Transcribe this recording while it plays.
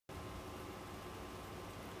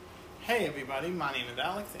Hey everybody, my name is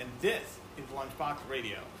Alex and this is Lunchbox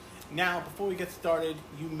Radio. Now, before we get started,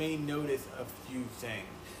 you may notice a few things.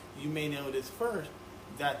 You may notice first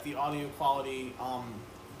that the audio quality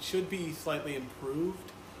should be slightly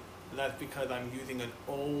improved. That's because I'm using an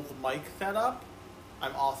old mic setup.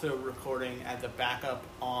 I'm also recording as a backup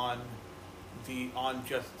on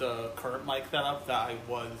just the current mic setup that I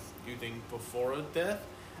was using before this.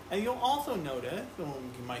 And you'll also notice, or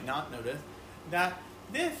you might not notice, that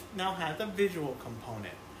this now has a visual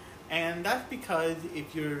component. And that's because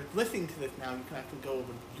if you're listening to this now, you can actually go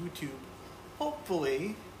over to YouTube.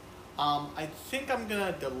 Hopefully, I think I'm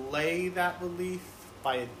going to delay that release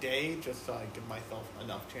by a day just so I give myself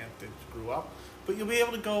enough chance to screw up. But you'll be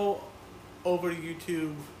able to go over to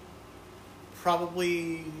YouTube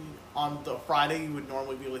probably on the Friday you would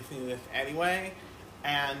normally be listening to this anyway,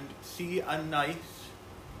 and see a nice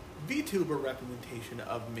VTuber representation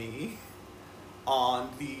of me on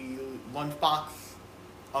the Lunchbox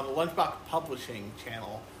Publishing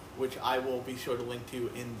channel, which I will be sure to link to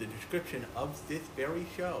in the description of this very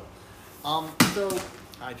show. So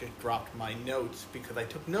I just dropped my notes because I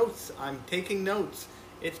took notes. I'm taking notes.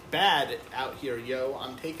 It's bad out here, yo.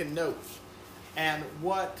 I'm taking notes. And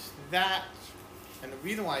the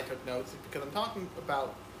reason why I took notes is because I'm talking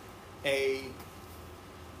about a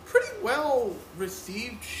pretty well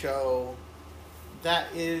received show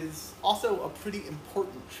that is also a pretty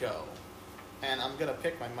important show. And I'm going to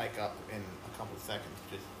pick my mic up in a couple of seconds.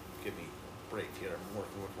 Just give me a break here. I'm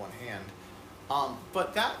working with one hand.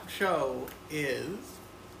 But that show is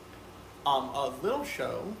a little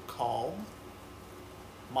show called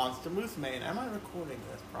Monster Musume. Am I recording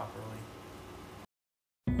this properly?「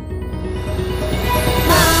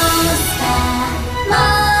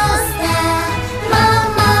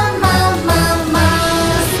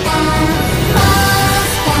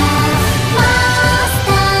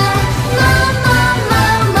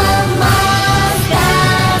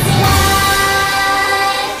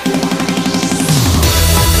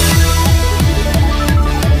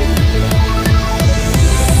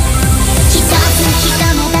一つ一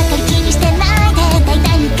目ばかり気にしてないで」「大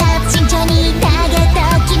胆に勝つ慎重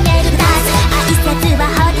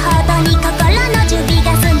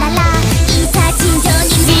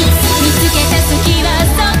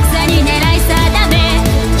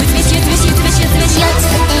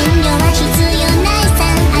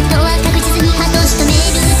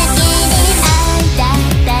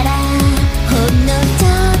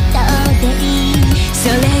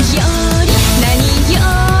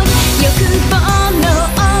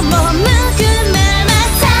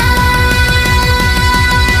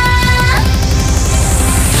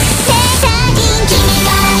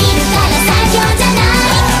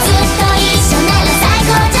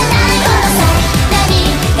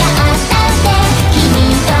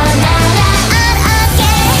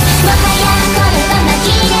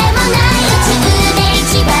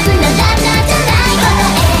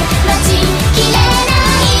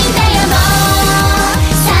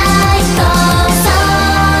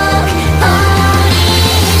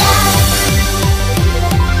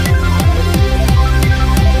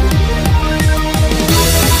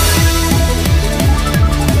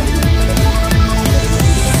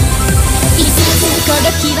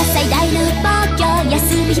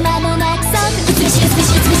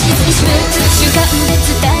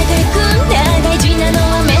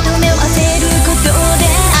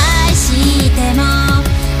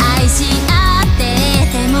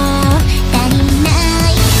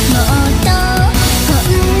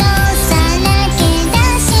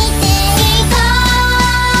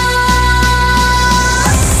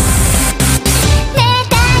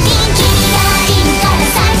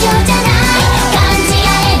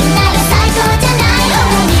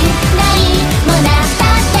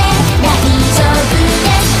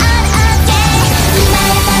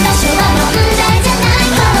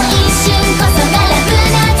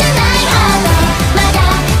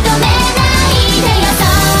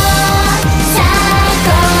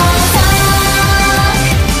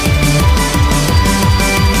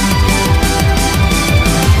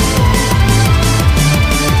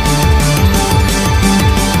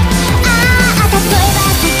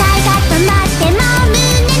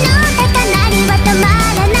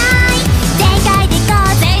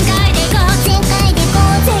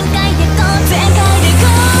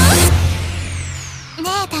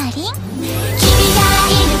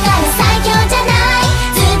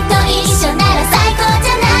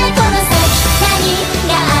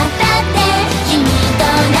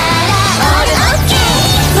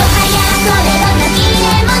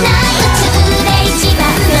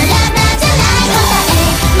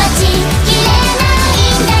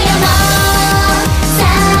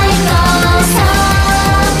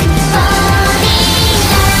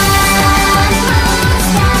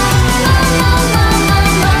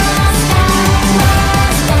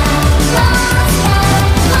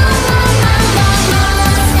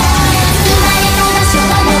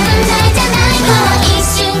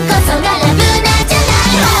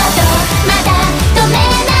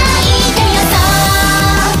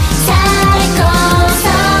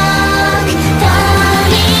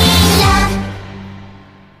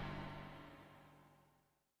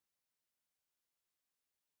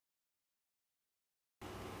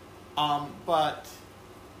But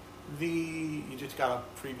you just got a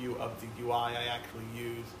preview of the UI I actually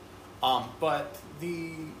use. But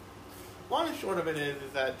the long and short of it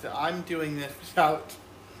is that I'm doing this without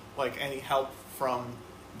like any help from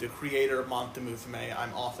the creator of Monster Musume.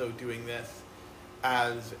 I'm also doing this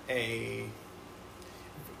as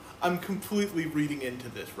I'm completely reading into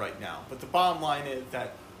this right now. But the bottom line is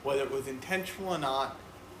that whether it was intentional or not,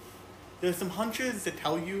 there's some hunches that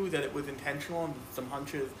tell you that it was intentional and some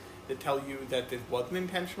hunches that tell you that this wasn't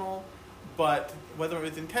intentional. But whether it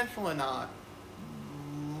was intentional or not,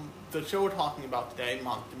 the show we're talking about today,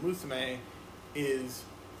 Monster Musume, is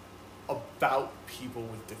about people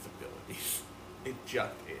with disabilities. It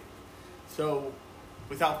just is. So,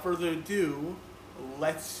 without further ado,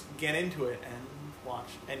 let's get into it and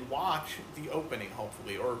watch the opening,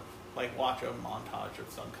 hopefully, or like watch a montage of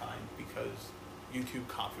some kind, because YouTube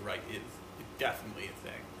copyright is definitely a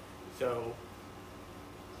thing. So,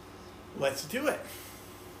 let's do it.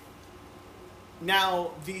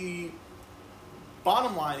 Now, the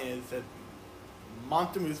bottom line is that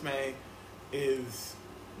Monster Musume is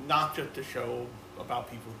not just a show about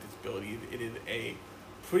people with disabilities. It is a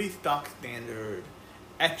pretty stock standard,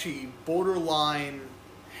 ecchi, borderline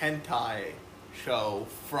hentai show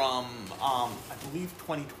from, I believe,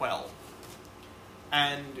 2012.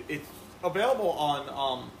 And it's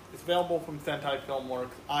available it's available from Sentai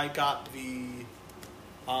Filmworks. I got the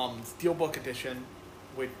Steelbook edition,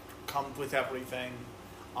 which comes with everything,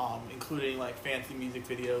 including like fancy music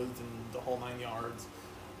videos and the whole 9 yards.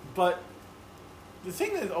 But the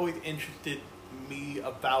thing that has always interested me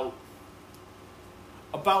about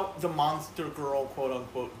the monster girl quote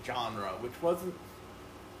unquote genre,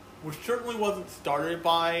 which certainly wasn't started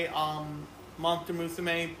by Monster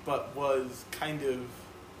Musume, but was kind of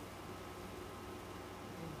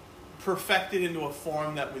perfected into a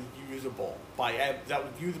form that was usable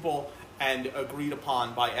and agreed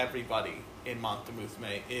upon by everybody in Monster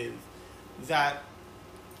Musume, is that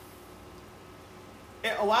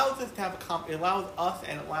it allows us to have it allows us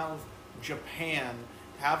and it allows Japan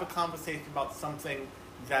to have a conversation about something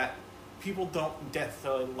that people don't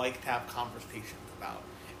necessarily like to have conversations about.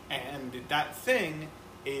 And that thing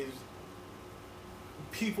is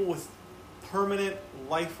people with permanent,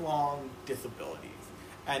 lifelong disabilities.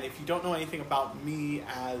 And if you don't know anything about me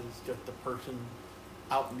as just a person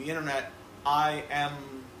out in the internet, I am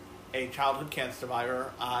a childhood cancer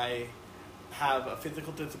survivor. I have a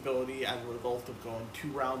physical disability as a result of going 2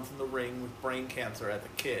 rounds in the ring with brain cancer as a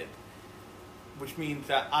kid, which means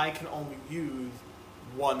that I can only use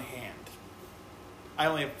one hand. I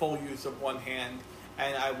only have full use of one hand,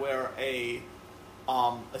 and I wear a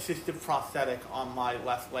assistive prosthetic on my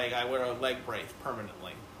left leg. I wear a leg brace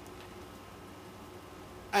permanently.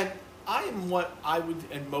 And I am what I would,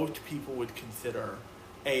 and most people would consider,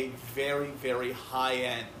 a very, very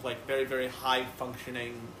high-end, like very, very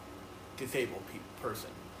high-functioning disabled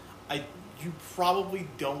person. You probably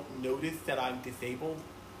don't notice that I'm disabled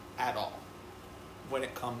at all when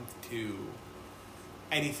it comes to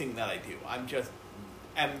anything that I do.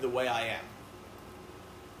 am the way I am.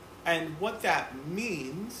 And what that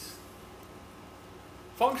means,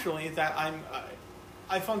 functionally, is that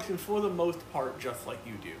I function for the most part just like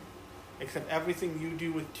you do. Except everything you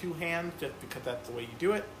do with 2 hands, just because that's the way you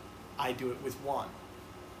do it, I do it with 1.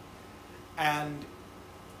 And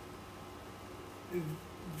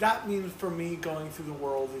that means for me, going through the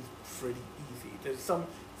world is pretty easy. There's some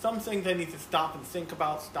things I need to stop and think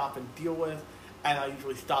about, stop and deal with, and I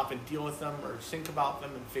usually stop and deal with them or think about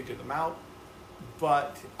them and figure them out.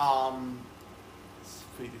 But,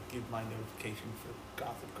 free to give my notification for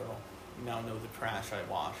Gossip Girl. You now know the trash I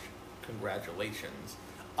wash. Congratulations.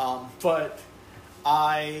 But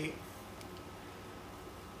I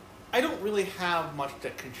don't really have much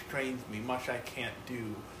that constrains me, much I can't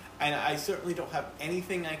do. And I certainly don't have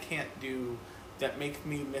anything I can't do that makes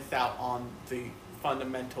me miss out on the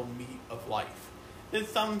fundamental meat of life. There's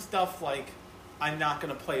some stuff like I'm not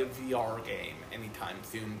going to play a VR game anytime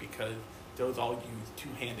soon because those all use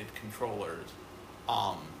 2-handed controllers.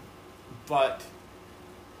 But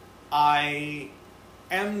I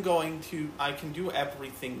can do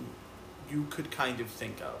everything you could kind of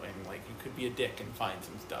think of. And like, you could be a dick and find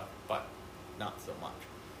some stuff, but not so much.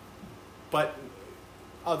 But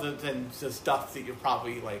other than the stuff that you're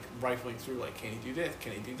probably like rifling through, like, can he do this?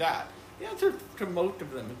 Can he do that? The answer to most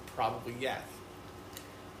of them is probably yes.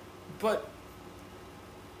 But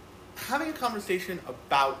having a conversation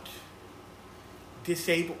about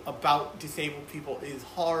disabled people is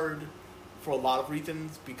hard for a lot of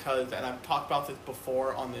reasons, because, and I've talked about this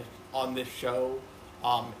before on this show,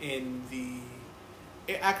 in the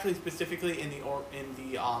actually specifically in the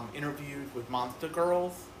interviews with Monster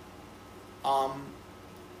Girls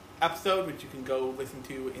episode, which you can go listen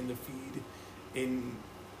to in the feed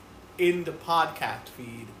in the podcast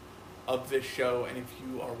feed of this show. And if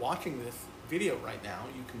you are watching this video right now,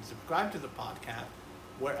 you can subscribe to the podcast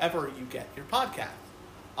wherever you get your podcast.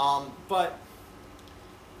 But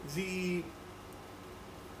the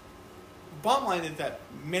bottom line is that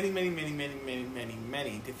many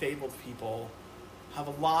disabled people have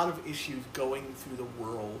a lot of issues going through the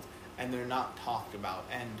world, and they're not talked about.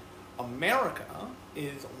 And America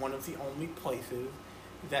is one of the only places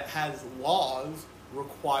that has laws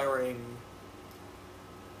requiring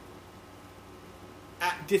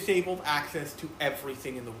disabled access to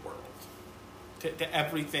everything in the world, to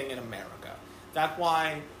everything in America. That's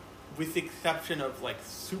why, with the exception of like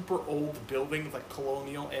super old buildings, like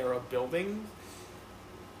colonial era buildings,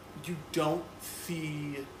 you don't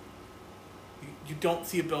see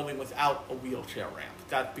a building without a wheelchair ramp.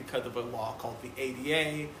 That's because of a law called the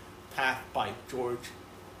ADA, passed by George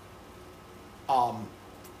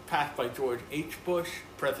H. Bush,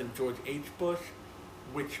 President George H. Bush,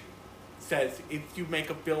 which says if you make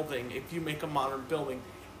a modern building,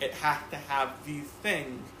 it has to have these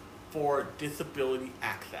things for disability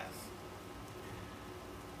access.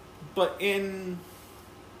 But in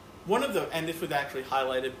one of the, and this was actually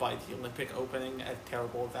highlighted by the Olympic opening, as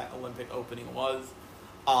terrible as that Olympic opening was,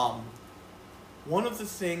 one of the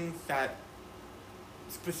things that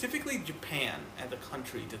specifically Japan as a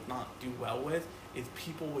country does not do well with is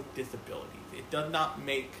people with disabilities. It does not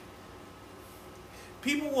make...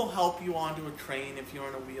 People will help you onto a train if you're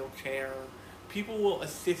in a wheelchair. People will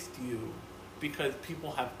assist you because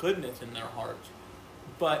people have goodness in their hearts.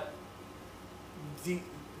 But the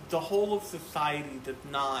whole of society is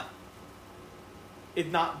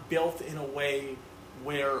not built in a way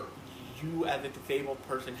where you as a disabled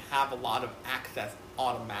person have a lot of access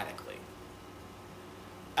automatically.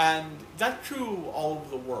 And that's true all over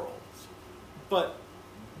the world. But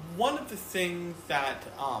one of the things that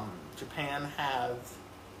Japan has,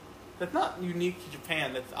 that's not unique to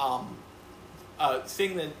Japan, that's a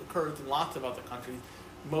thing that occurs in lots of other countries,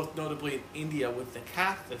 most notably in India with the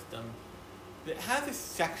caste system, that has a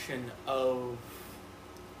section of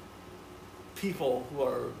people who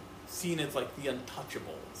are seen as like the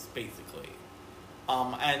untouchables, basically.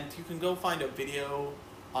 And you can go find a video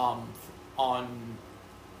on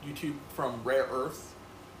YouTube from Rare Earth,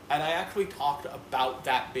 and I actually talked about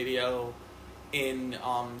that video in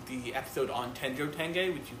the episode on Tenjo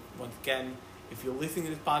Tenge, which you, once again, if you're listening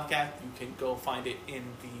to this podcast, you can go find it in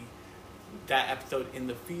that episode in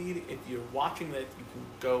the feed. If you're watching this, you can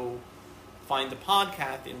go find the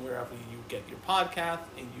podcast in wherever you get your podcast,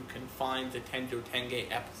 and you can find the Tenjo Tenge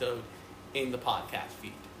episode in the podcast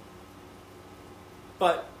feed.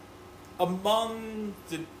 But among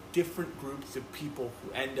the different groups of people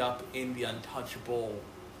who end up in the untouchable,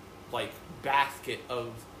 like, basket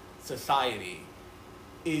of society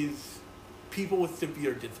is people with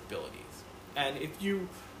severe disabilities. And if you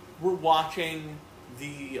were watching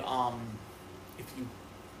if you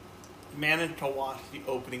managed to watch the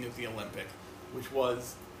opening of the Olympics, which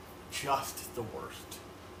was just the worst.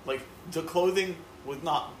 Like, the clothing was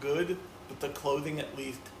not good, but the clothing at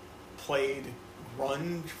least played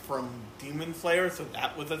grunge from Demon Slayer, so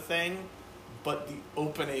that was a thing. But the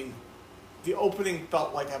opening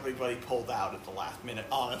felt like everybody pulled out at the last minute,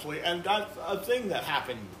 honestly, and that's a thing that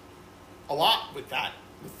happened a lot with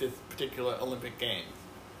this particular Olympic Games.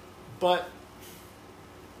 But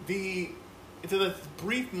it's this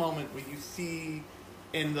brief moment where you see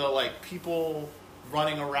in the, like, people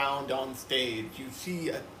running around on stage, you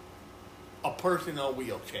see a person in a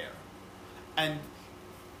wheelchair. And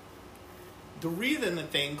the reason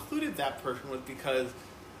that they included that person was because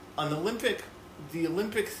the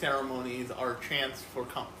Olympic ceremonies are a chance for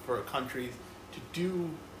countries to do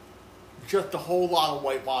just a whole lot of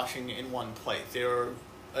whitewashing in one place. They're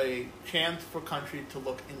a chance for countries to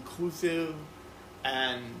look inclusive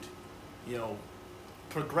and,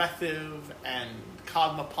 progressive and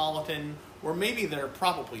cosmopolitan, or maybe they're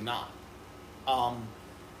probably not.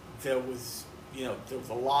 There was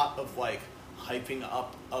a lot of, like, hyping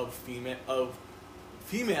up of females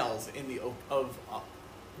of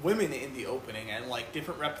women in the opening, and, like,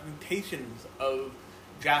 different representations of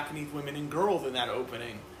Japanese women and girls in that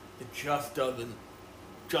opening. It just doesn't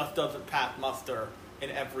pass muster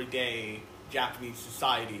in everyday Japanese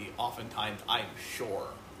society, oftentimes, I'm sure.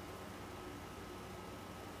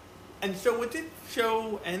 And so what this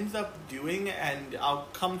show ends up doing, and I'll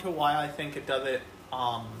come to why I think it does it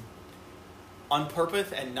on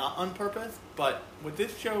purpose and not on purpose, but what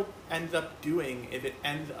this show ends up doing is it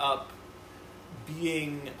ends up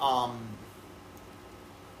being a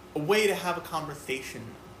way to have a conversation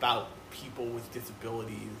about people with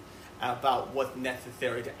disabilities, about what's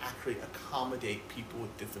necessary to actually accommodate people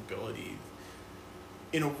with disabilities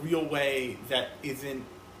in a real way that isn't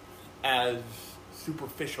as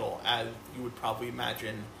superficial as you would probably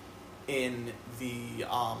imagine in the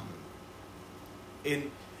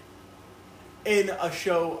in a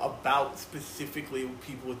show about specifically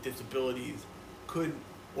people with disabilities could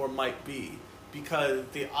or might be, because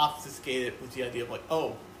they obfuscate it with the idea of like,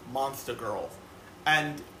 oh, monster girls.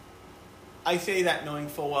 And I say that knowing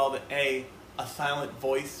full well that A Silent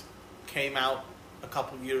Voice came out a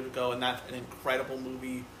couple years ago, and that's an incredible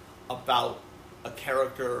movie about a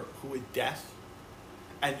character who is deaf,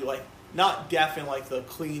 and like not deaf in like the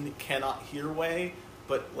clean cannot hear way,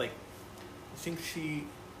 but like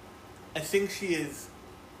I think she is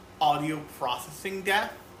audio processing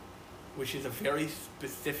deaf, which is a very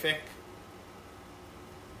specific,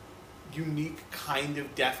 unique kind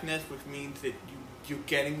of deafness, which means that you're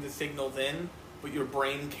getting the signals in, but your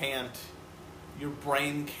brain can't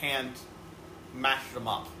match them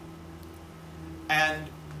up. And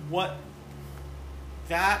what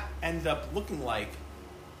that ends up looking like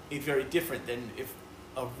is very different than if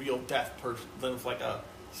a real deaf person, than if like a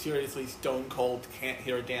seriously stone cold, can't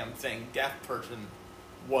hear a damn thing deaf person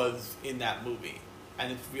was in that movie. And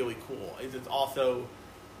it's really cool. It's also,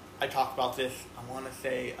 I talked about this, I want to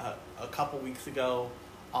say a couple weeks ago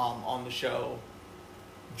on the show.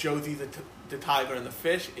 Josie the Tiger and the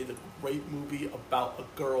Fish is a great movie about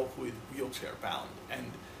a girl who is wheelchair bound,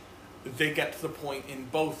 and they get to the point in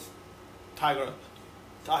both Tiger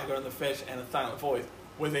and the Fish and A Silent Voice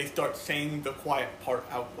where they start saying the quiet part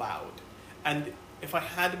out loud. And if I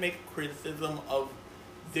had to make a criticism of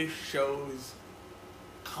this show's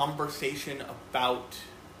conversation about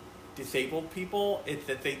disabled people, it's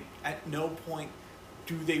that they at no point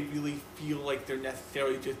do they really feel like they're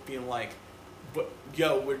necessarily just being like, but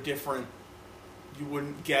yo, we're different, you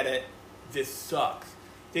wouldn't get it, this sucks.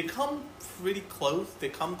 They come pretty close. They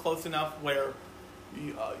come close enough where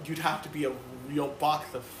you'd have to be a real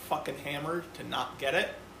box of fucking hammers to not get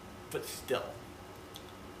it, but still.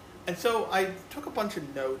 And so I took a bunch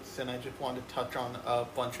of notes, and I just wanted to touch on a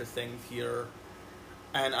bunch of things here.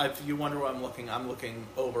 And if you wonder where I'm looking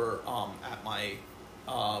over at my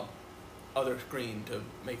other screen to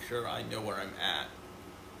make sure I know where I'm at.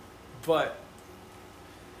 But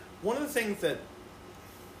one of the things that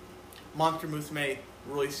Monster Musume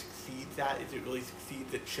really succeeds at is it really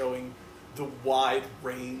succeeds at showing the wide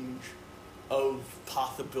range of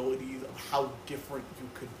possibilities of how different you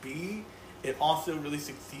could be. It also really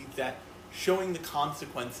succeeds at showing the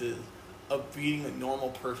consequences of being a normal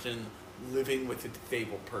person living with a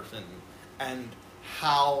disabled person, and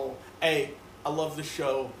how, I love the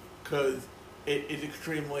show because it is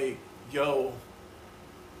extremely,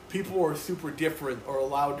 people who are super different are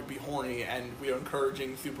allowed to be horny, and we are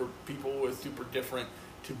encouraging people who are super different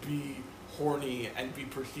to be horny and be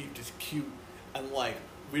perceived as cute, and like,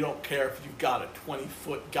 we don't care if you've got a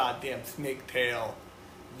 20-foot goddamn snake tail,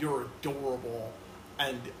 you're adorable,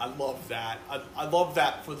 and I love that. I love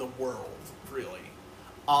that for the world, really.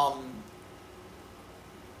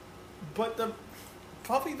 But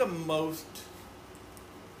probably the most,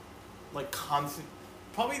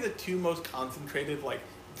 probably the two most concentrated,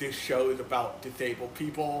 this show is about disabled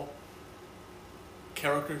people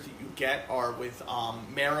characters that you get are with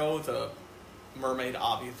Mero, the mermaid,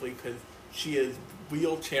 obviously, because she is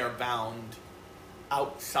wheelchair bound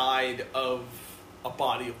outside of a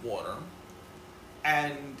body of water,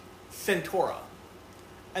 and Centaura.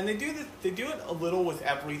 And they do it a little with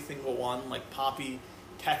every single one. Like, Poppy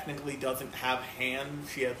technically doesn't have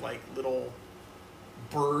hands. She has, little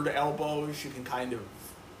bird elbows she can kind of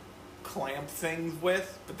clamp things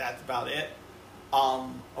with, but that's about it.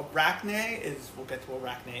 Arachne we'll get to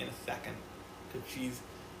Arachne in a second, because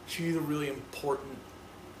she's a really important,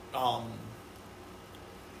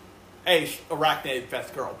 A, Arachne is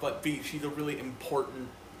best girl, but B, she's a really important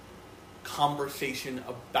conversation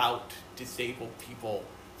about disabled people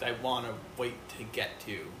that I want to wait to get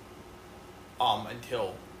to,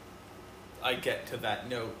 until I get to that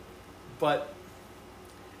note.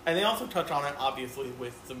 And they also touch on it, obviously,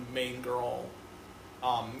 with the main girl,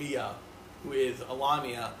 Mia, who is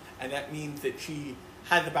Alamia, and that means that she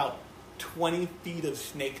has about 20 feet of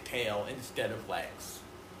snake tail instead of legs.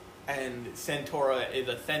 And Centaura is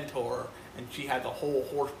a centaur, and she has a whole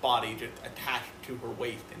horse body just attached to her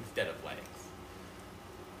waist instead of legs.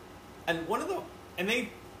 And they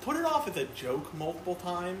put it off as a joke multiple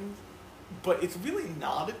times, but it's really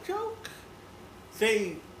not a joke.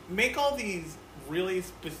 They make all these really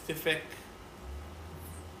specific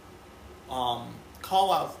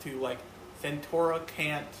call-outs to, like, Centaura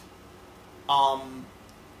can't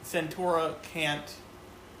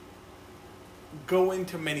go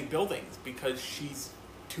into many buildings because she's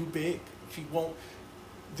too big. She won't.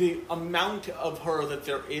 The amount of her that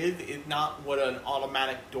there is not what an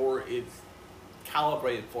automatic door is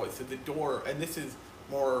calibrated for. So the door, and this is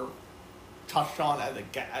more touched on as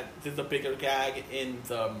there's a bigger gag in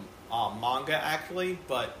the manga actually,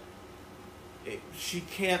 but she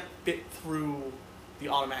can't fit through the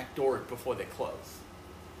automatic doors before they close.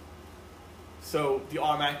 So the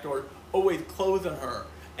automatic doors always close on her,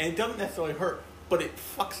 and it doesn't necessarily hurt, but it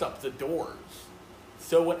fucks up the doors.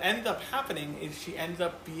 So what ends up happening is she ends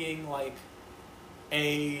up being like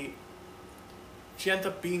a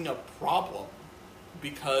problem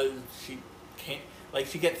because she can't, like,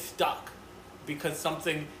 she gets stuck because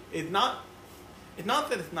something is not, it's not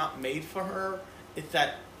that it's not made for her, it's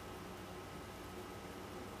that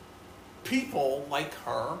people like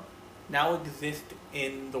her now exist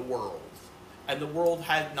in the world, and the world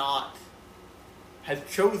has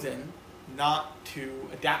chosen not to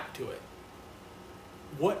adapt to it.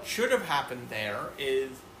 What should have happened there is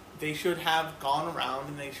they should have gone around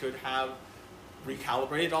and they should have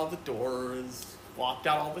recalibrated all the doors, swapped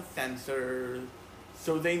out all the sensors,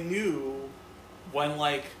 so they knew when,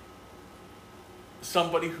 like,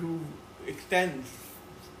 somebody who extends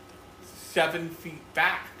 7 feet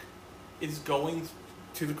back is going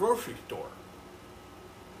to the grocery store.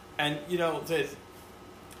 And, you know, there's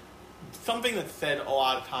something that's said a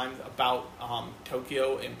lot of times about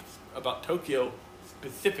Tokyo, and about Tokyo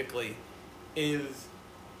specifically, is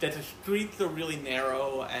that the streets are really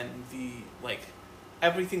narrow and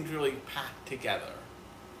everything's really packed together.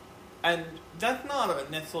 And that's not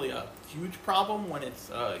necessarily a huge problem when it's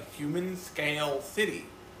a human scale city.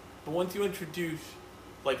 But once you introduce,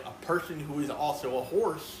 like, a person who is also a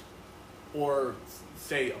horse, or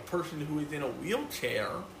say a person who is in a wheelchair,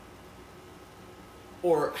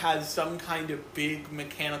 or has some kind of big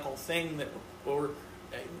mechanical thing that, or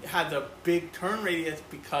has a big turn radius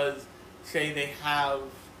because, say, they have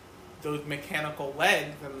those mechanical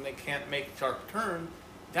legs and they can't make sharp turns,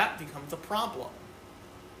 that becomes a problem.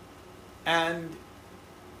 And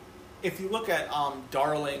if you look at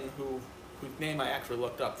Darling, whose name I actually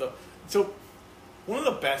looked up, so one of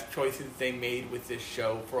the best choices they made with this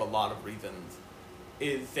show for a lot of reasons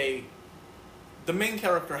is the main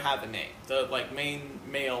character has a name. The, like, main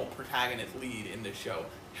male protagonist lead in this show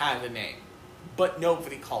has a name, but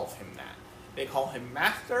nobody calls him that. They call him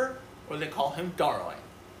Master, or they call him Darling.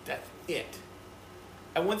 That's it.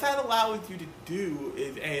 And what that allows you to do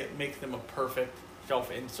is, it makes him a perfect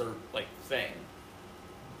self-insert, like, thing.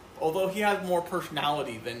 Although he has more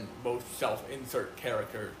personality than most self-insert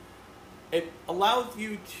characters, it allows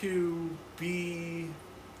you to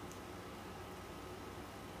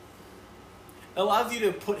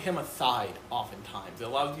put him aside oftentimes. It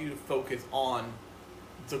allows you to focus on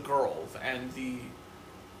the girls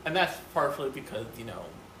and that's partially because, you know,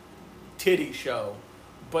 titty show,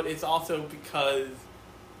 but it's also because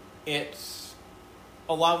it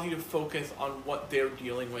allows you to focus on what they're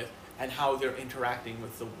dealing with and how they're interacting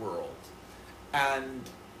with the world. And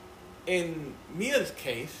in Mia's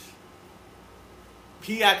case,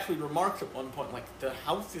 he actually remarks at one point, like, the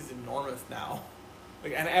house is enormous now.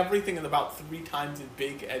 Like, and everything is about 3 times as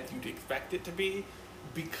big as you'd expect it to be,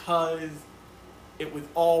 because it was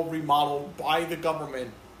all remodeled by the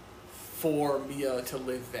government for Mia to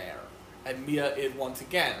live there. And Mia is, once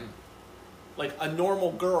again, like a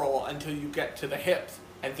normal girl until you get to the hips,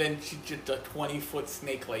 and then she's just a 20-foot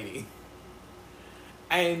snake lady.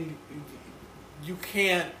 And you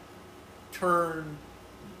can't turn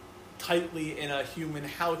tightly in a human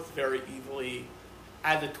house very easily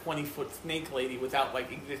as a 20-foot snake lady without,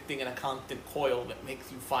 like, existing in a constant coil that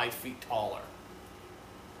makes you 5 feet taller.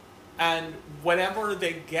 And whenever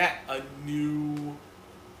they get a new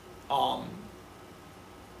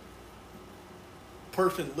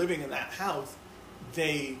person living in that house,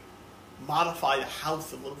 they modify the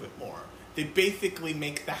house a little bit more. They basically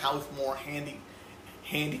make the house more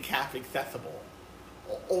handicap accessible.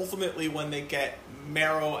 Ultimately, when they get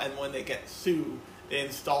Marrow and when they get Sue, they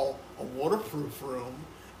install a waterproof room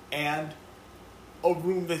and a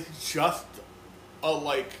room that's just not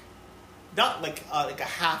like a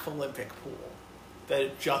half Olympic pool, that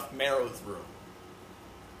is just Marrow's room.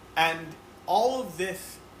 And all of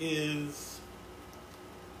this is,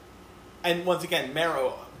 and once again,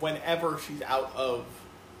 Marrow, whenever she's out of,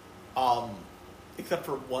 except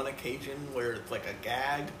for one occasion where it's like a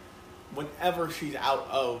gag, whenever she's out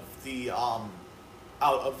of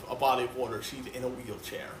a body of water, she's in a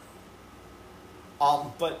wheelchair.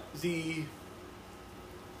 But the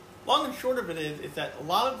long and short of it is that a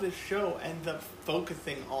lot of this show ends up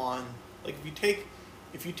focusing on, like, if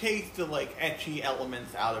you take the, like, ecchi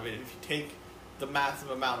elements out of it, if you take the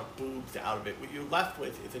massive amount of boobs out of it, what you're left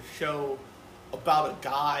with is a show about a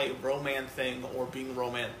guy romancing or being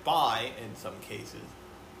romanced by, in some cases,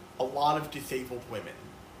 a lot of disabled women.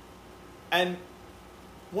 And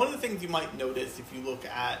one of the things you might notice if you look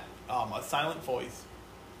at A Silent Voice,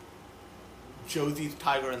 Josie's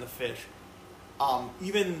Tiger and the Fish,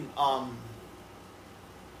 even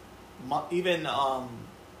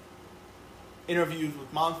interviews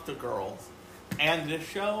with Monster Girls, and this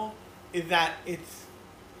show, is that it's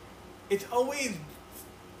always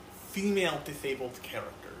female disabled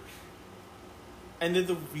characters. And there's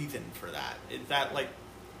a reason for that. Is that, like,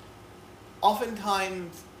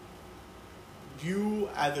 oftentimes you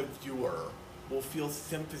as a viewer will feel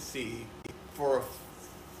sympathy for a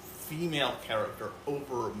female character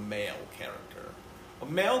over a male character. A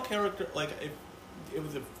male character, like, if it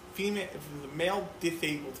was a male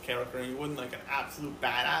disabled character and he wasn't, like, an absolute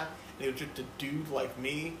badass, and it was just a dude like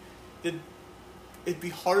me, it'd be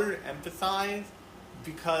harder to empathize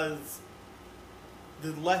because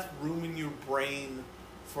there's less room in your brain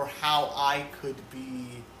for how I could be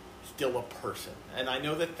still a person. And I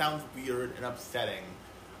know that sounds weird and upsetting,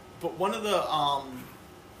 but one of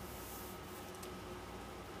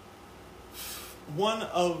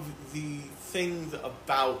the things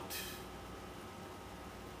about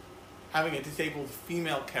having a disabled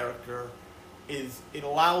female character is it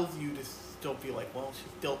allows you to still be like, well,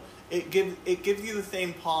 she's still, it gives you the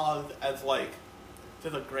same pause as, like,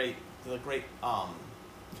 there's a great a great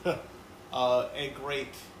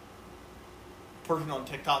person on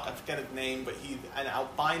TikTok, I forget his name, but he's an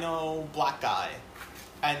albino black guy,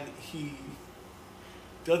 and he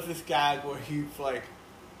does this gag where he's like,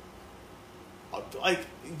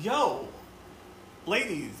 yo,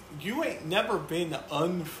 ladies, you ain't never been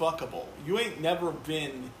unfuckable. You ain't never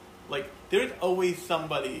been, like, there's always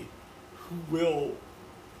somebody who will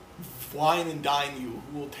wine and dine you,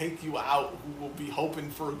 who will take you out, who will be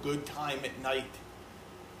hoping for a good time at night.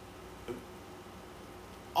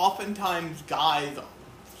 Oftentimes, guys,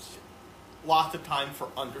 lots of time for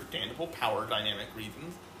understandable power dynamic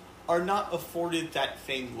reasons, are not afforded that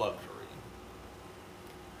same luxury.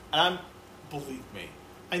 And believe me,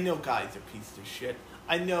 I know guys are pieces of shit.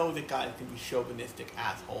 I know that guys can be chauvinistic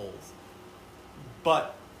assholes.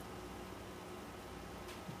 But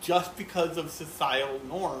just because of societal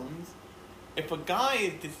norms, if a guy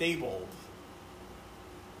is disabled,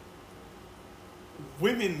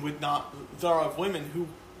 there are women who,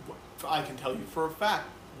 I can tell you for a fact,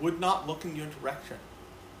 would not look in your direction.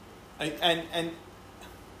 And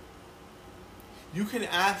you can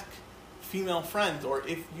ask female friends, or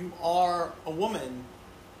if you are a woman,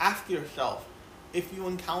 ask yourself, if you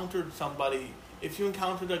encountered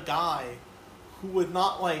a guy who was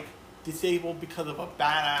not, like, disabled because of a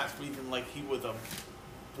badass reason, like he was a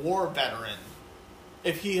war veteran,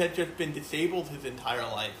 if he had just been disabled his entire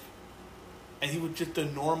life, and he was just a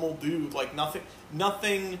normal dude, like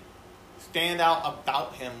nothing stand out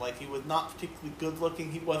about him, like he was not particularly good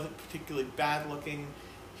looking, he wasn't particularly bad looking,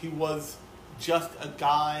 he was just a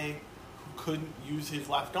guy who couldn't use his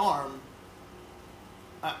left arm,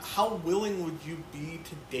 how willing would you be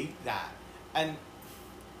to date that? And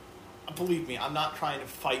believe me, I'm not trying to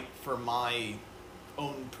fight for my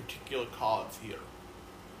own particular cause here,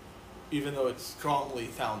 even though it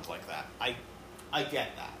strongly sounds like that. I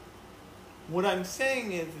get that. What I'm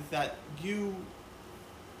saying is that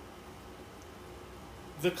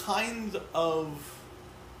the kinds of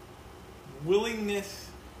willingness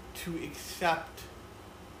to accept,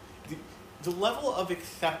 the level of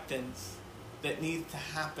acceptance that needs to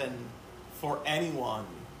happen for anyone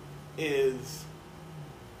is,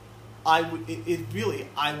 I would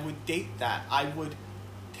date that. I would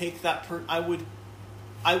take that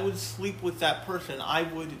I would sleep with that person. I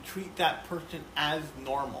would treat that person as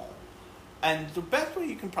normal. And the best way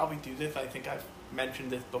you can probably do this, I think I've mentioned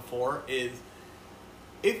this before, is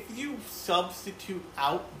if you substitute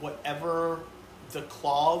out whatever the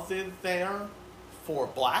clause is there for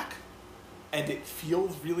black, and it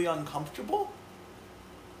feels really uncomfortable,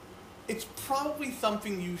 it's probably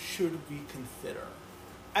something you should reconsider.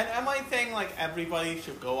 And am I saying, like, everybody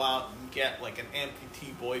should go out and get, like, an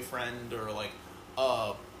amputee boyfriend or, like,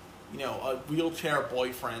 a wheelchair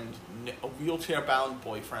boyfriend, a wheelchair-bound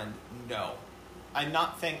boyfriend? No. I'm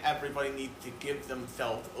not saying everybody needs to give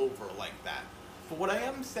themselves over like that. But what I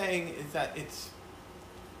am saying is that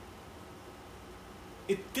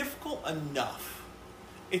it's difficult enough.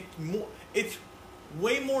 It's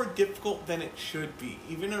way more difficult than it should be.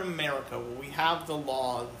 Even in America, where we have the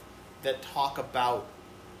laws that talk about,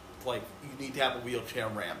 like, you need to have a wheelchair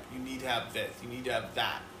ramp, you need to have this, you need to have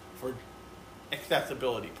that for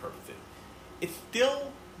accessibility purposes. It's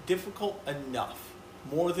still difficult enough,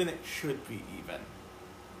 more than it should be even,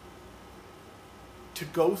 to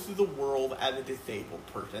go through the world as a disabled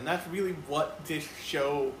person. That's really what this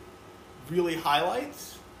show really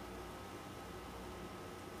highlights,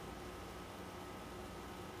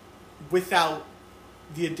 without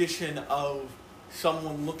the addition of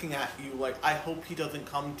someone looking at you like, I hope he doesn't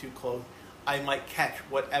come too close, I might catch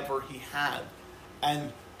whatever he has.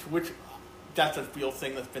 And to which, that's a real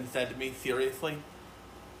thing that's been said to me, seriously.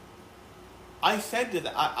 I said to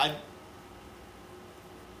that,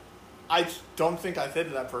 I don't think I said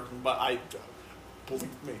to that person, but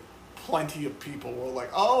believe me, plenty of people were like,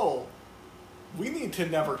 oh, we need to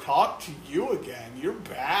never talk to you again, you're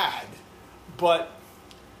bad. But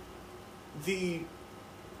the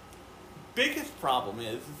biggest problem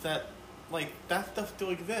is that, like, that stuff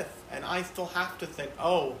still exists, and I still have to think,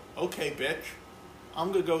 oh, okay, bitch,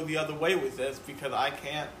 I'm gonna go the other way with this because I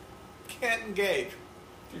can't engage.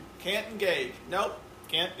 You can't engage. Nope,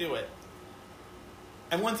 can't do it.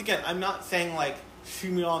 And once again, I'm not saying, like, see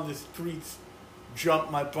me on the streets, jump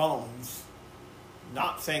my bones.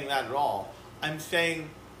 Not saying that at all. I'm saying,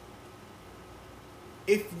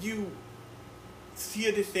 if you see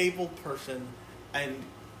a disabled person and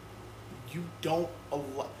you don't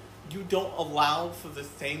allow for the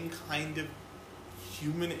same kind of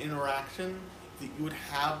human interaction that you would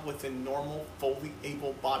have with a normal, fully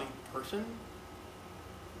able-bodied person,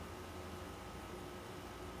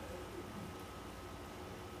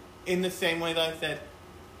 in the same way that I said,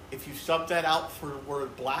 if you sub that out for the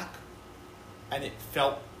word black, and it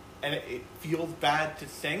feels bad to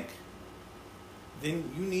think,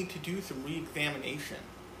 then you need to do some re-examination.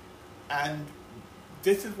 And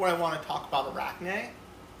this is where I want to talk about Arachne.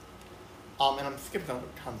 And I'm skipping over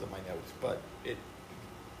tons of my notes, but it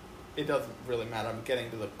doesn't really matter. I'm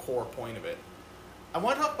getting to the core point of it. I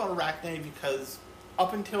want to talk about Arachne because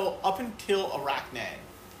up until Arachne,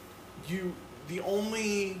 the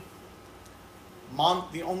only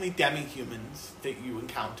demi-humans that you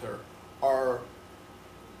encounter are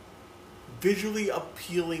visually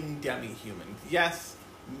appealing demi-humans. Yes,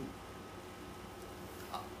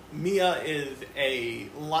 Mia is a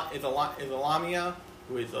Lamia,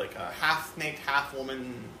 who is like a half snake, half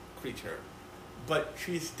woman creature, but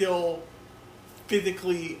she's still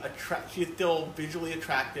visually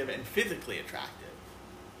attractive and physically attractive.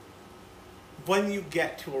 When you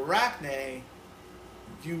get to Arachne,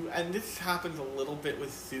 and this happens a little bit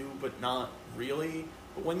with Sue, but not really.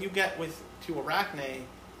 But when you get to Arachne,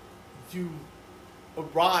 you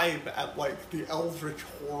arrive at, like, the eldritch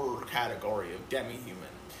horror category of demi-human.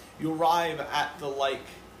 You arrive at the, like,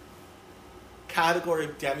 category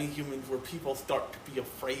of demi-humans where people start to be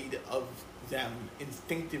afraid of them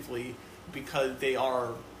instinctively because they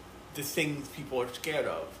are the things people are scared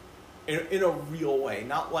of. In a real way.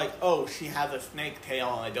 Not like, oh, she has a snake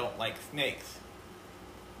tail and I don't like snakes,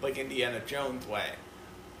 like Indiana Jones way.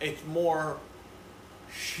 It's more,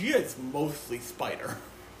 she is mostly spider.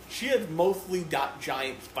 She is mostly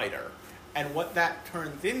giant spider. And what that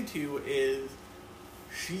turns into is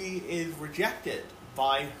she is rejected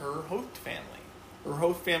by her host family. Her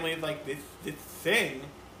host family is like, this thing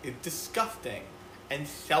is disgusting, and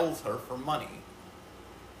sells her for money.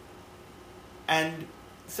 And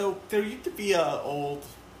so there used to be an old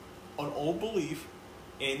belief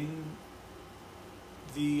in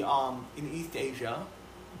East Asia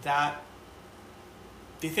that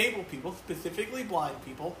disabled people, specifically blind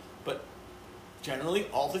people, but generally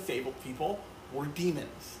all disabled people, were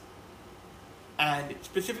demons. And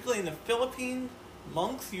specifically in the Philippines,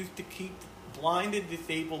 monks used to keep blinded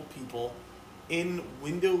disabled people in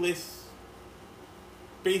windowless,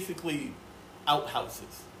 basically,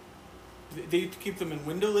 outhouses. They used to keep them in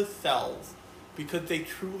windowless cells because they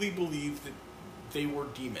truly believed that they were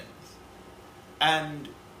demons. And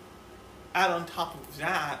add on top of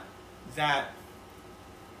that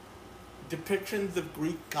depictions of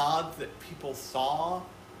Greek gods that people saw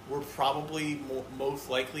were probably most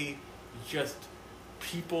likely just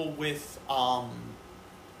people with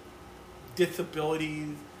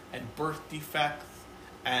disabilities and birth defects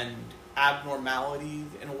and abnormalities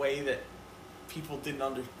in a way that people didn't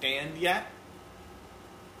understand yet.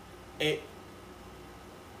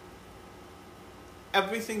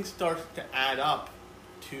 Everything starts to add up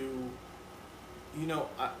to,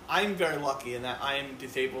 I'm very lucky in that I am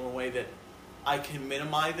disabled in a way that I can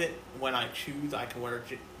minimize it when I choose. I can wear a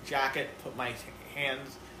jacket, put my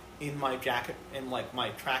hands in my jacket, in like my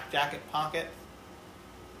track jacket pocket,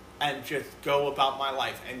 and just go about my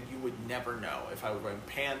life. And you would never know if I was wearing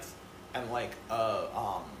pants and like a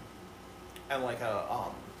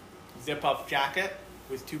zip up jacket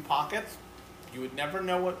with 2 pockets. You would never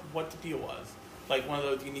know what the deal was. Like one of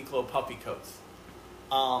those Uniqlo puffy coats,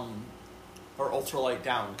 or ultralight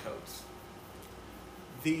down coats.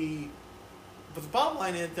 But the bottom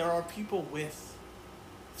line is there are people with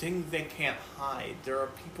things they can't hide. There are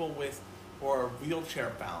people who are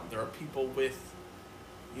wheelchair bound. There are people with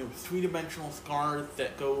 3-dimensional scars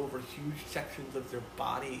that go over huge sections of their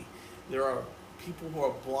body. There are people who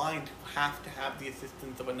are blind who have to have the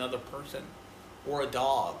assistance of another person or a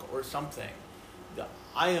dog or something.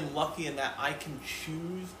 I am lucky in that I can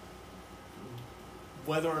choose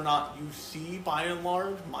whether or not you see, by and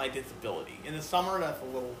large, my disability. In the summer, that's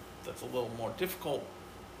a little more difficult,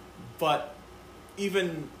 but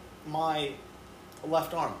even my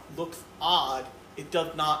left arm looks odd. It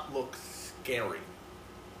does not look scary.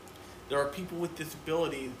 There are people with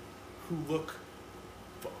disabilities who look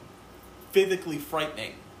physically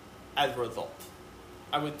frightening as a result.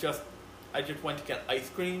 I just went to get ice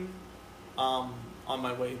cream on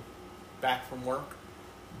my way back from work,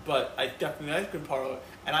 but I stepped in the ice cream parlor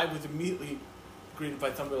and I was immediately greeted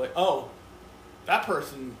by somebody like, "Oh, that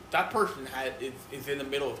person is in the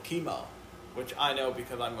middle of chemo," which I know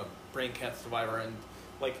because I'm a brain cancer survivor, and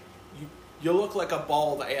like you look like a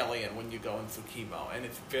bald alien when you go in for chemo, and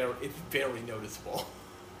it's very noticeable.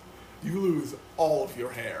 You lose all of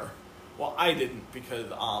your hair. Well, I didn't,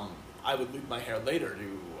 because I would lose my hair later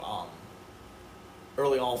to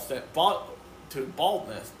early onset to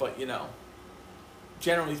baldness, but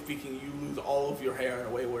generally speaking, you lose all of your hair in a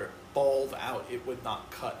way where it balls out, it would not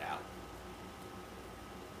cut out.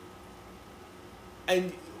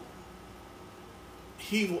 And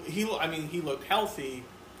he looked healthy,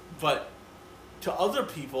 but to other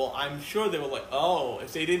people, I'm sure they were like, oh,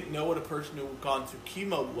 if they didn't know what a person who had gone through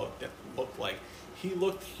chemo looked like. He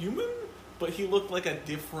looked human, but he looked like a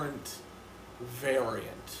different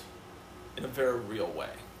variant in a very real way.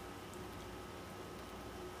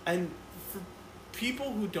 And for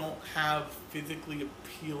people who don't have physically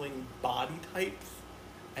appealing body types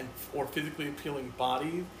or physically appealing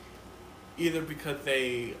bodies, either because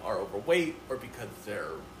they are overweight or because their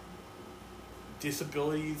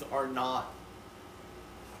disabilities are not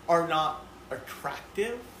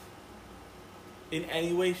attractive in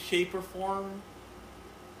any way, shape, or form,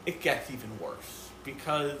 it gets even worse.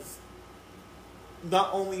 Because not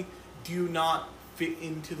only do you not fit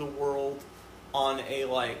into the world on a,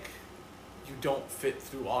 you don't fit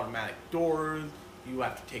through automatic doors, you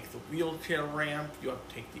have to take the wheelchair ramp, you have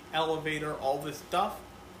to take the elevator, all this stuff,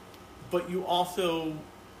 but you also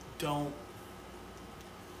don't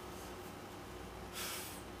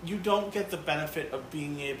get the benefit of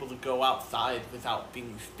being able to go outside without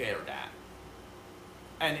being stared at.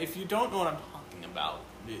 And if you don't know what I'm talking about,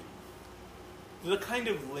 there's a kind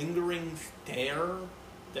of lingering stare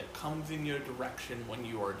that comes in your direction when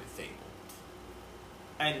you are disabled.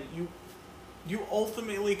 And you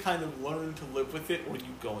ultimately kind of learn to live with it or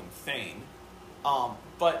you go insane.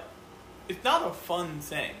 But it's not a fun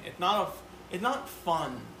thing. It's not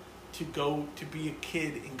fun to go to be a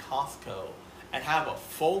kid in Costco and have a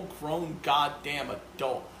full-grown goddamn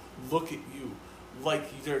adult look at you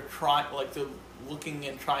like they're looking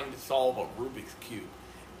and trying to solve a Rubik's Cube.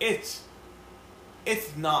 It's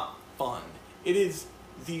not fun. It is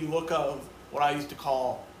the look of what I used to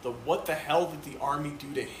call the "what the hell did the army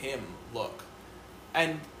do to him" look.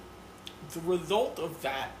 And the result of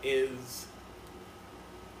that is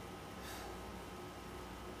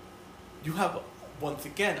you have, once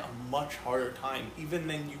again, a much harder time, even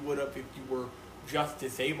than you would have if you were just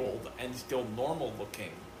disabled and still normal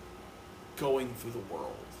looking, going through the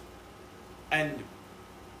world. And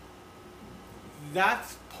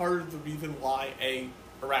that's part of the reason why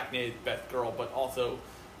Arachne is best girl, but also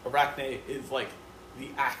Arachne is the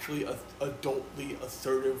actually adultly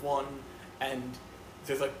assertive one, and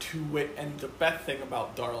there's two-wit, and the best thing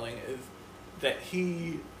about Darling is that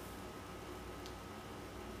he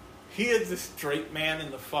is the straight man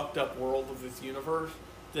in the fucked up world of this universe.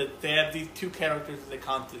 That they have these two characters that they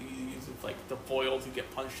constantly use as the foils who get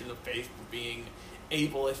punched in the face for being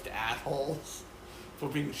ableist assholes, for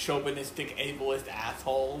being chauvinistic ableist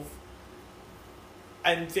assholes,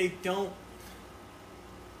 and they don't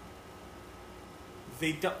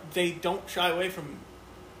shy away from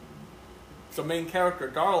the main character,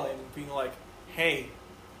 Darling, being like, hey,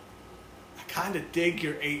 I kind of dig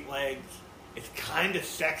your 8 legs. It's kind of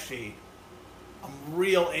sexy. I'm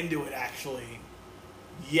real into it, actually.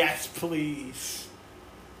 Yes, please.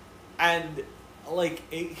 And, like,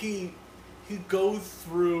 he goes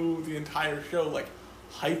through the entire show, like,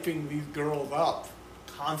 hyping these girls up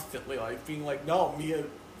constantly, like, being like, no, Mia's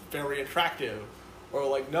very attractive. Or,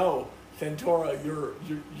 like, no, Centaura,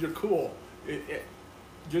 you're cool.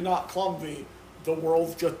 You're not clumsy. The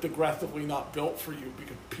world's just aggressively not built for you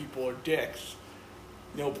because people are dicks.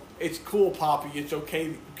 You know, it's cool, Poppy. It's okay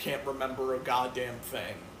that you can't remember a goddamn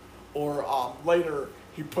thing. Or later,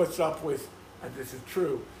 he puts up with, and this is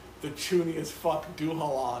true, the chuny as fuck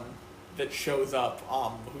Duhalan that shows up,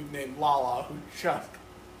 who's named Lala, who's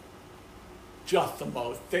just the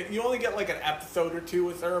most. You only get like an episode or two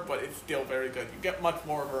with her, but it's still very good. You get much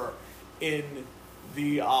more of her in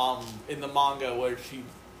the manga, where she's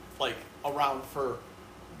like around for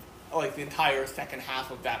like the entire second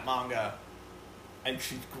half of that manga, and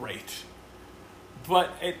she's great.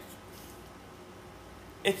 But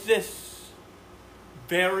it's this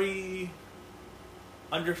very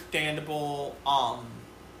understandable,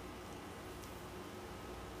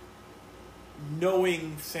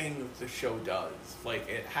 knowing thing that the show does. Like,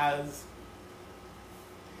 it has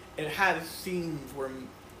scenes where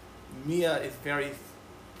Mia is very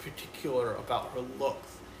particular about her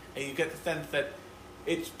looks, and you get the sense that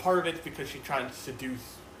it's part of it because she's trying to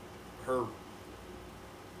seduce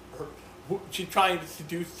she's trying to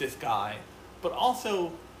seduce this guy, but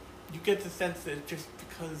also you get the sense that it's just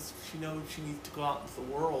because she knows she needs to go out into the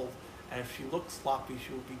world, and if she looks sloppy,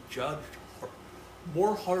 she will be judged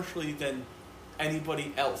more harshly than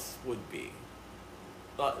anybody else would be.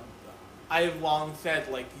 I have long said,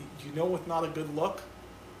 like, you know what's not a good look?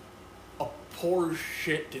 A poor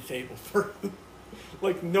shit disabled person.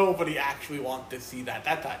 Like, nobody actually wants to see that.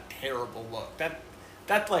 That's a terrible look.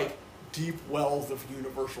 That's like deep wells of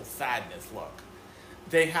universal sadness look.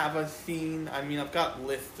 They have a scene, I mean, I've got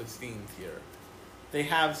lists of scenes here. They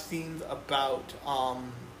have scenes about,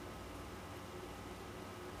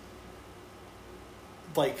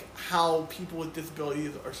 like, how people with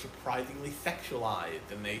disabilities are surprisingly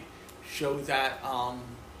sexualized, and they show that,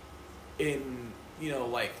 in, you know,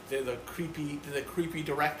 like, there's a creepy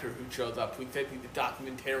director who shows up who says he's a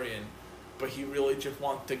documentarian, but he really just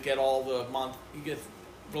wants to get all the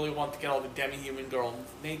demi-human girls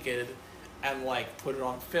naked and, like, put it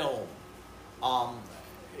on film.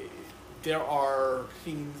 There are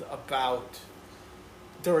scenes about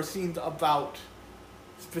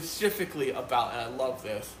specifically about, and I love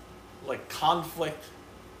this, like, conflict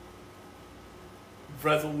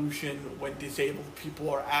resolution when disabled people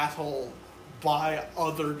are assholed by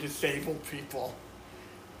other disabled people,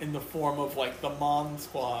 in the form of, like, the Mon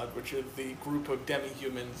Squad, which is the group of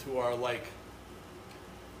demi-humans who are, like,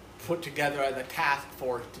 put together as a task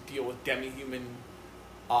force to deal with demi-human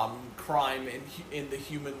crime in the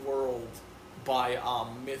human world by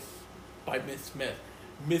Miss Smith.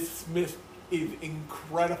 Miss Smith is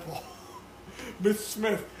incredible. Miss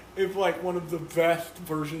Smith is like one of the best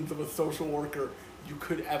versions of a social worker you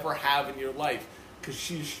could ever have in your life, because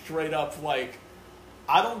she's straight up like,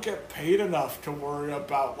 I don't get paid enough to worry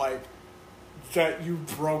about, like, that you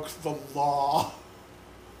broke the law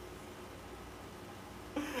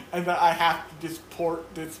and that I have to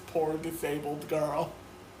deport this poor disabled girl.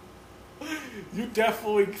 You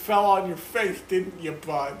definitely fell on your face, didn't you,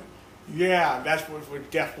 bud? Yeah, that's what we're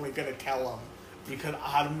definitely going to tell him, because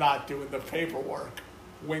I'm not doing the paperwork.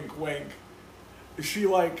 Wink, wink. She,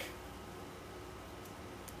 like,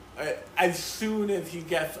 as soon as he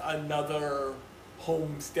gets another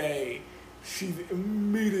homestay, she's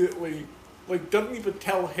immediately, like, doesn't even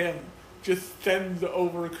tell him, just sends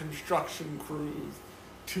over construction crews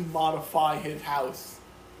to modify his house.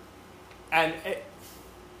 And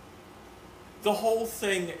the whole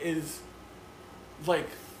thing is, like,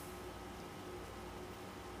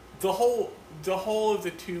 the whole of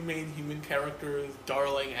the two main human characters,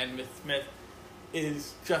 Darling and Miss Smith,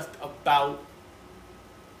 is just about,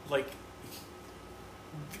 like,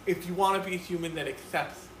 if you want to be a human that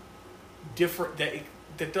accepts different,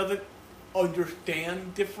 that doesn't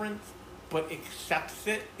understand difference, but accepts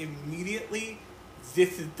it immediately,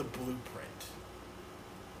 this is the blueprint.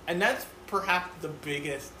 And that's perhaps the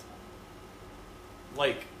biggest,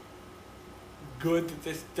 like, good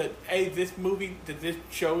that this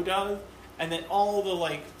show does, and then all the,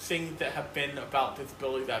 like, things that have been about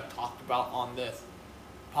disability that I've talked about on this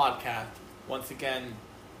podcast. Once again,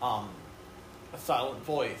 A Silent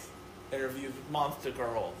Voice, interviews with Monster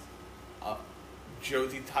Girls,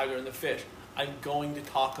 Josie Tiger and the Fish. I'm going to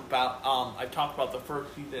talk about, I talked about the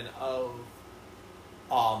first season of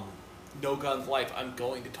No Guns Life. I'm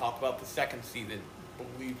going to talk about the second season,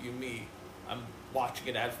 believe you me, I'm watching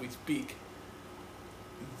it as we speak.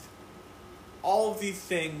 All of these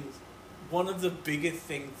things, one of the biggest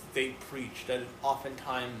things they preach that is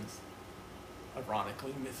oftentimes,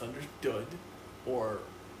 ironically, misunderstood or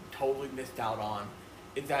totally missed out on,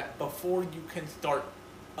 is that before you can start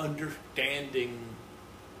understanding,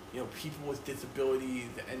 people with disabilities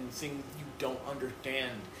and things you don't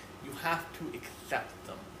understand, you have to accept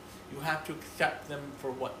them. You have to accept them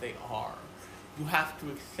for what they are. You have to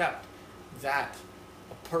accept that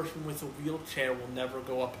a person with a wheelchair will never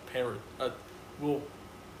go up will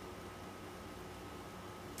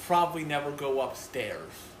probably never go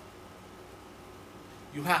upstairs.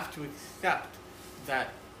 You have to accept that,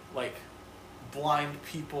 blind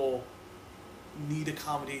people need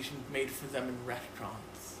accommodations made for them in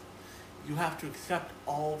restaurants. You have to accept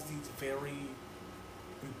all of these very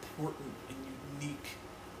important and unique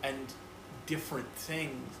and different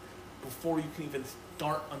things before you can even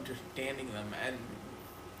start understanding them. And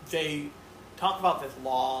they talk about this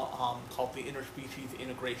law called the Interspecies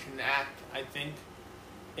Integration Act, I think,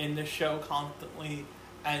 in the show constantly.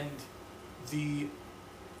 And the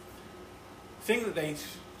thing that they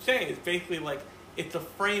say is basically it's a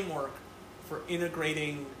framework for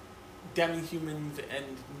integrating demi-humans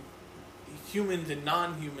and humans and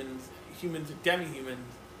non-humans, humans and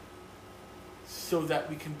demi-humans, so that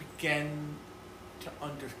we can begin to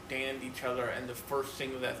understand each other. And the first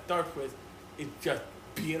thing that starts with is just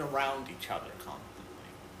being around each other constantly.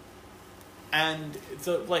 And it's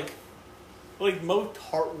most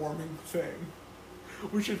heartwarming thing,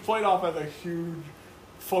 which is played off as a huge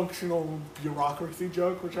functional bureaucracy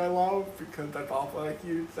joke, which I love, because that's also a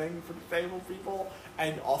huge thing for disabled people,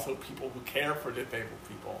 and also people who care for disabled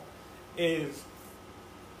people, is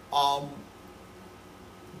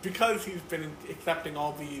because he's been accepting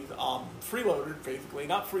all these freeloaders, basically,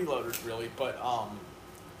 not freeloaders really, but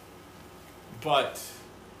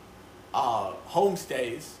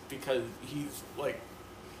homestays, because he's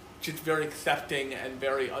just very accepting and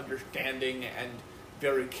very understanding and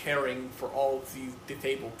very caring for all of these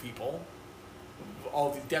disabled people, all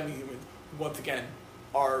of these demi-humans, who once again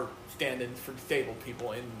are stand-ins for disabled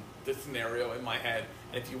people in this scenario in my head.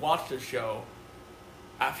 And if you watch the show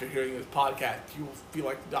after hearing this podcast, you will be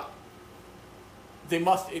like, no, it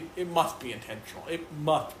must be intentional. It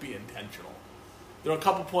must be intentional. There are a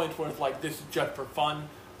couple points where it's this is just for fun,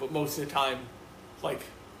 but most of the time,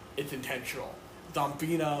 it's intentional.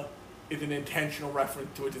 Zombina is an intentional reference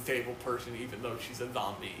to a disabled person, even though she's a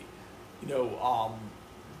zombie. The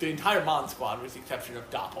entire Mon Squad, with the exception of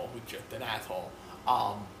Doppel, who's just an asshole,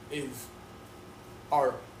 are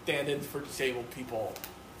stand-ins for disabled people.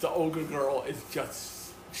 The Ogre Girl is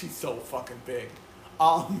just, she's so fucking big.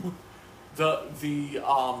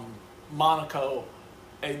 Monaco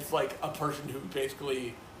is a person who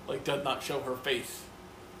basically does not show her face,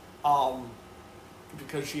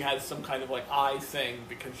 because she has some kind of eye thing,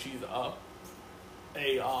 because she's a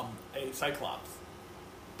Cyclops.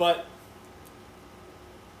 But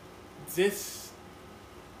this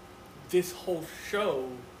whole show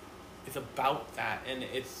is about that, and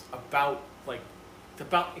it's about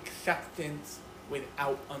acceptance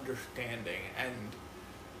without understanding. And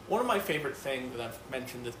one of my favorite things, and I've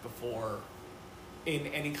mentioned this before, in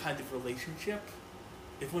any kind of relationship,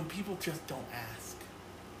 is when people just don't ask.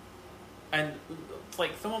 And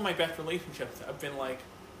some of my best relationships have been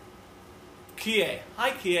Kie,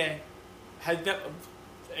 hi Kie,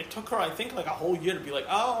 it took her, I think, a whole year to be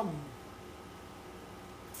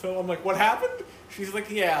so I'm what happened? She's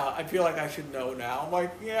yeah, I feel I should know now. I'm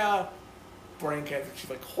yeah, brain cancer. She's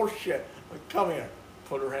horseshit. Come here.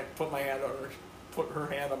 Put her hand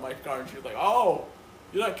on my scar, and she's oh,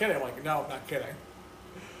 you're not kidding. I'm no, I'm not kidding.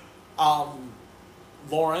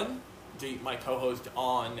 Lauren, my co-host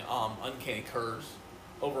on Uncanny Curves,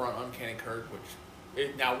 over on Uncanny Curves, which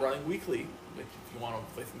is now running weekly, which if you want to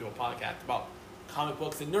listen to a podcast about comic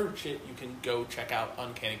books and nerd shit, you can go check out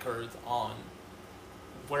Uncanny Curves on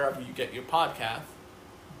wherever you get your podcast.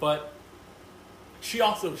 But she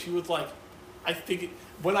was I figured,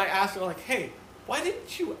 when I asked her, hey, why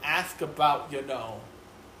didn't you ask about, the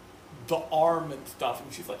arm and stuff?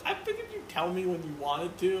 And she's I figured you'd tell me when you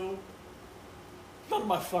wanted to. None of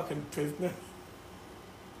my fucking business.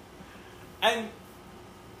 And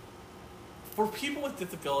for people with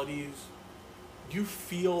disabilities, you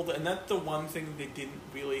feel, and that's the one thing they didn't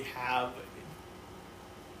really have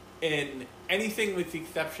in anything with the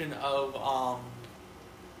exception of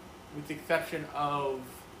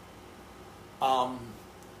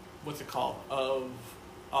what's it called? A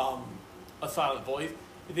Silent Voice.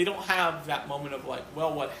 They don't have that moment of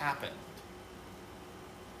well, what happened?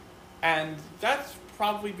 And that's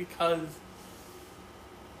probably because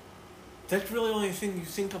that's really the only thing you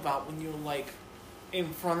think about when you're, like,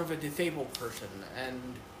 in front of a disabled person,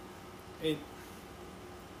 and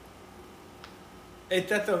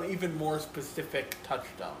that's an even more specific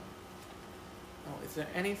touchstone. Oh, is there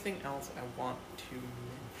anything else I want to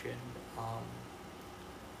mention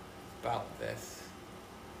about this?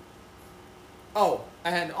 Oh,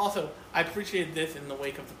 and also, I appreciated this in the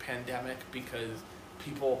wake of the pandemic because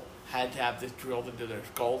people had to have this drilled into their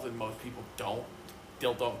skulls, and most people still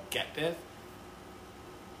don't get this.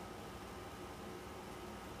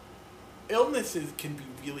 Illnesses can be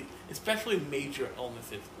really, especially major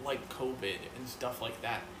illnesses like COVID and stuff like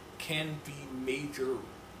that, can be major,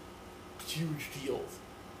 huge deals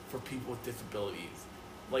for people with disabilities.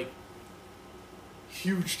 Like,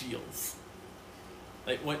 huge deals.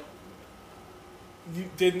 Like,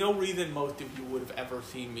 there's no reason most of you would have ever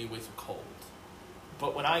seen me with a cold.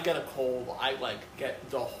 But when I get a cold, I, like, get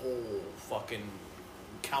the whole fucking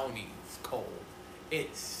county's cold.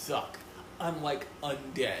 It sucks. I'm, like,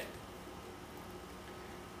 undead.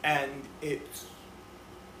 And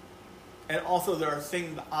also there are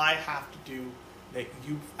things I have to do that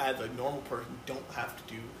you, as a normal person, don't have to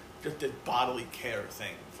do, just as bodily care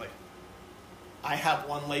things. Like, I have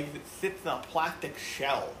one leg that sits in a plastic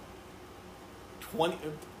shell.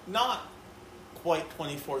 Not quite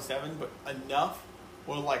 24/7, but enough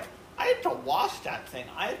where, like, I have to wash that thing.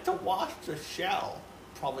 I have to wash the shell,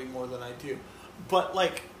 probably more than I do. But,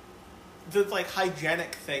 like, there's, like,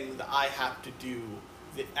 hygienic things that I have to do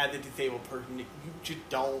that, as a disabled person, that you just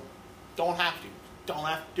don't have to. Don't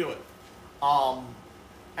have to do it.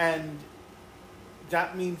 And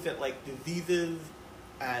that means that, like, diseases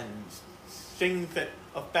and things that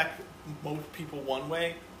affect most people one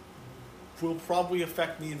way will probably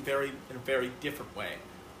affect me in a very different way.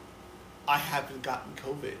 I haven't gotten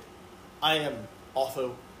COVID. I am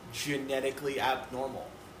also genetically abnormal.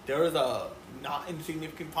 There is a not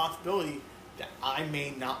insignificant possibility that I may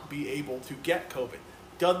not be able to get COVID.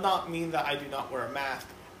 Does not mean that I do not wear a mask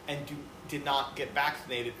and did not get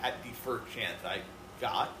vaccinated at the first chance I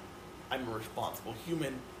got. I'm a responsible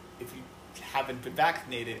human. If you haven't been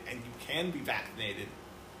vaccinated and you can be vaccinated,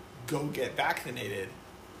 go get vaccinated.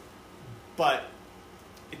 But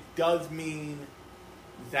it does mean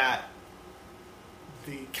that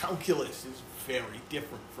the calculus is very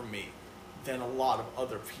different for me than a lot of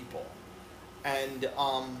other people. And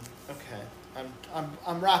okay,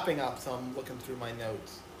 I'm wrapping up, so I'm looking through my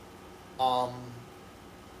notes. The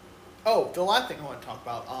last thing I want to talk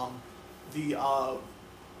about, the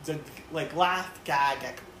like last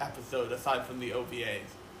gag episode aside from the OVAs,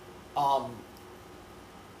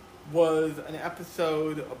 was an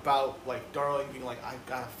episode about, like, Darling being like, I've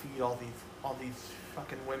got to feed all these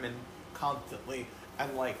fucking women constantly,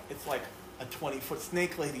 and, like, it's like a 20-foot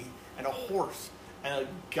snake lady and a horse and a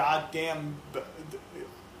goddamn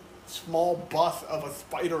small bus of a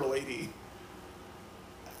spider lady.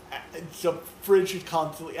 The fridge is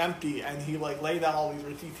constantly empty, and he, like, laid out all these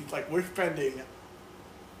receipts. He's like, we're spending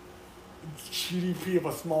GDP of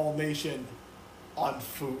a small nation on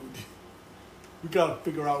food. We gotta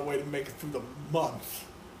figure out a way to make it through the month.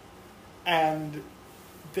 And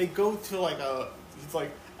they go to, like, it's like,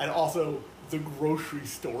 and also the grocery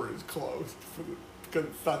store is closed because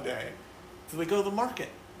it's Sunday. So they go to the market.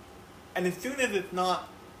 And as soon as it's not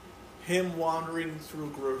him wandering through a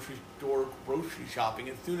grocery store, grocery shopping,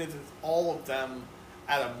 as soon as it's all of them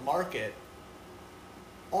at a market,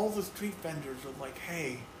 all the street vendors are like,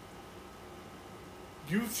 hey,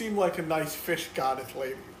 you seem like a nice fish goddess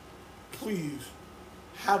lady. Please,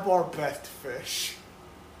 have our best fish.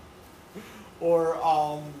 Or,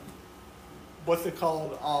 what's it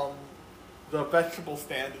called? The vegetable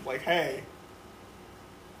stand is like, hey,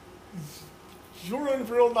 you're a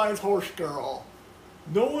real nice horse girl.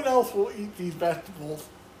 No one else will eat these vegetables.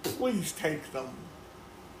 Please take them.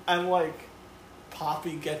 And, like,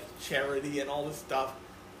 Poppy gets charity and all this stuff.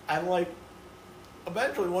 And, like,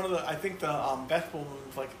 eventually I think the vegetable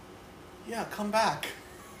woman's like, yeah, come back.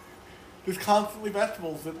 There's constantly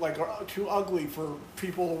vegetables that, like, are too ugly for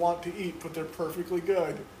people to want to eat, but they're perfectly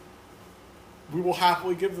good. We will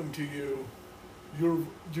happily give them to you. You're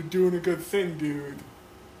doing a good thing, dude.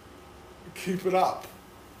 Keep it up.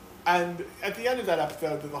 And at the end of that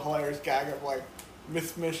episode, there's a hilarious gag of, like,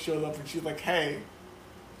 Miss Smith shows up and she's like, hey,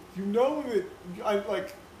 you know that,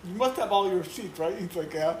 you must have all your receipts, right? He's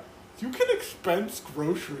like, yeah. You can expense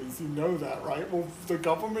groceries, you know that, right? Well, the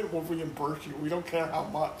government will reimburse you. We don't care how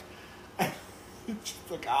much. And it's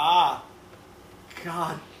just like, God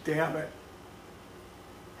damn it.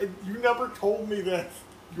 And you never told me this,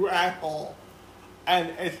 you asshole. And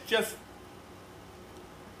it's just,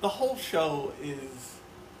 the whole show is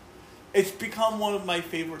it's become one of my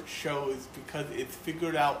favorite shows because it's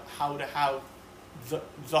figured out how to have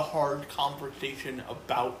the hard conversation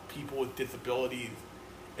about people with disabilities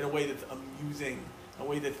in a way that's amusing, in a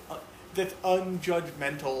way that's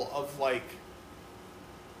unjudgmental of like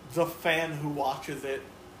the fan who watches it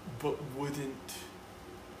but wouldn't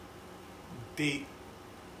date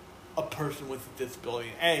a person with a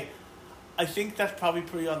disability. I think that's probably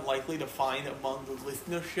pretty unlikely to find among the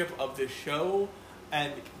listenership of this show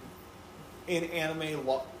and in anime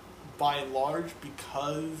by and large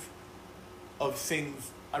because of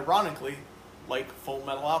things, ironically, like Full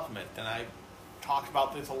Metal Alchemist. And I talked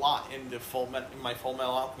about this a lot in my Full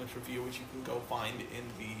Metal Alchemist review, which you can go find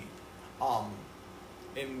in the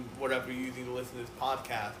in whatever you're using to listen to this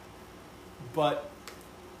podcast. But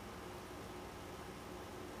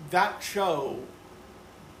that show,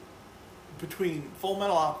 between Full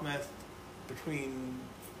Metal Alchemist, between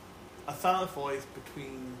A Silent Voice,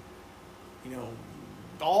 between, you know,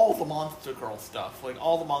 all the Monster Girl stuff, like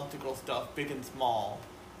all the Monster Girl stuff, big and small,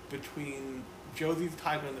 between Josie's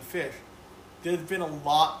Tiger and the Fish, there's been a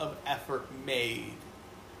lot of effort made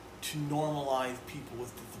to normalize people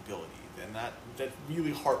with disabilities, and that's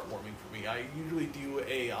really heartwarming for me. I usually do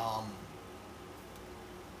a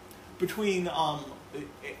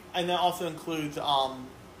and that also includes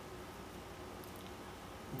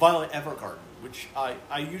Violet Evergarden, which I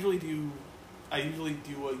usually do a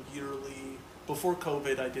yearly. Before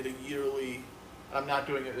COVID, I did a yearly. I'm not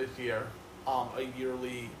doing it this year. A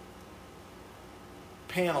yearly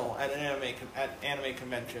panel at anime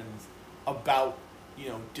conventions about, you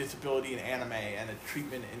know, disability in anime and its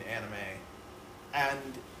treatment in anime,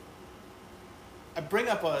 and I bring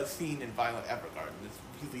up a scene in Violet Evergarden that's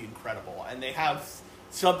really incredible, and they have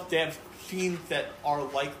scenes that are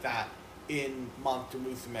like that in Monster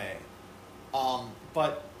Musume,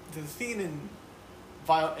 but the scene in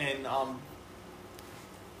Violet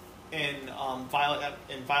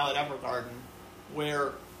Evergarden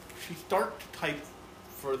where she starts to type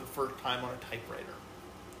for the first time on a typewriter,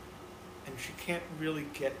 and she can't really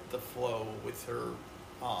get the flow with her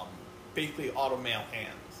basically automail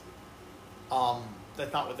hands.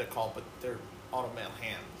 That's not what they're called, but they're automail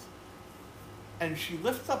hands. And she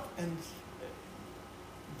lifts up, and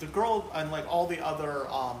the girl and like all the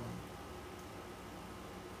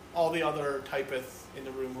other typists in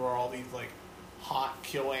the room were all these like hot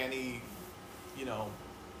KyoAni, you know,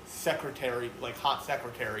 hot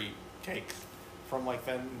secretary takes from like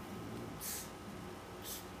the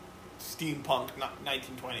steampunk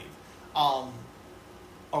 1920s.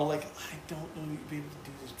 Are like, I don't know you'd be able to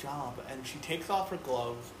do this job. And she takes off her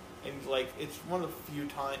gloves, and like it's one of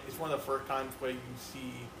the first times where you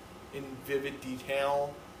see in vivid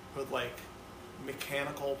detail her like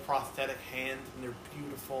mechanical prosthetic hands, and they're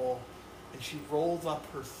beautiful. And she rolls up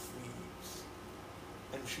her sleeves,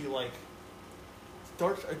 and she like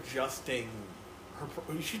starts adjusting her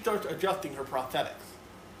prosthetics,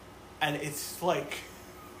 and it's like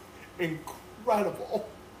incredible.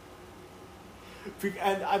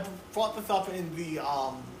 And I brought this up in the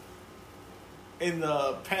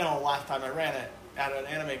panel last time I ran it at an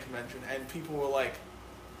anime convention, and people were like,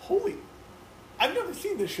 "Holy, I've never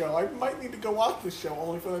seen this show. I might need to go watch this show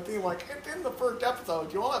only for the theme." Like, it's in the first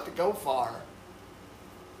episode. You don't have to go far.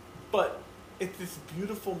 But it's this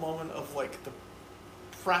beautiful moment of like the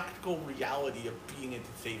practical reality of being a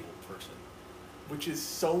disabled person, which is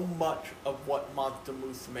so much of what Monster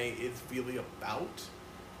Musume is really about.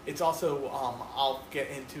 It's also, I'll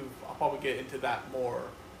probably get into that more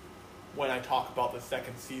when I talk about the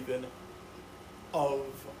second season of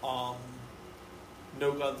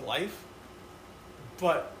No Gun's Life.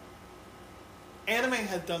 But anime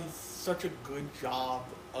has done such a good job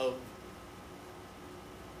of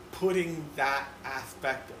putting that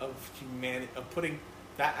aspect of humanity, of putting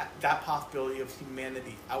that possibility of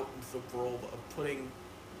humanity out into the world, of putting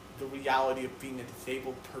the reality of being a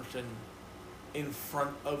disabled person in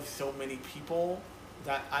front of so many people,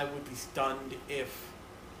 that I would be stunned if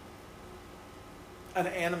an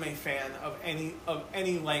anime fan of any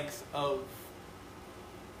length of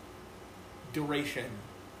duration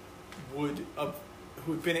who had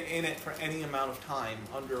been in it for any amount of time,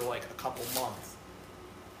 under like a couple months,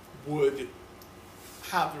 would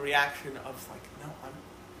have the reaction of like, no, I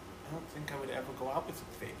don't think I would ever go out with a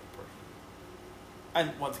disabled person.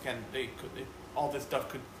 And once again, all this stuff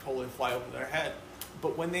could totally fly over their head.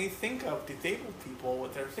 But when they think of disabled people,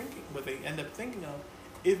 what they end up thinking of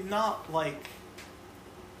is not like,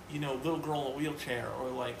 you know, little girl in a wheelchair, or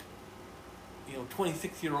like, you know,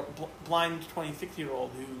 blind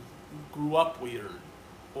 26-year-old who grew up weird,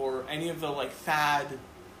 or any of the like sad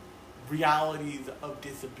realities of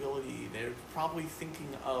disability. They're probably thinking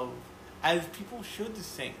of, as people should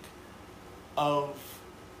think, of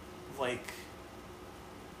like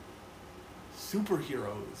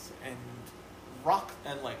superheroes and rock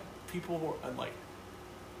and like people who are, and like,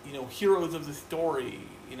 you know, heroes of the story,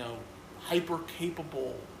 you know, hyper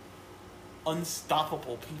capable,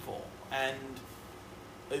 unstoppable people. And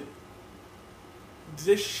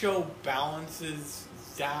this show balances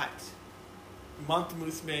that. Monster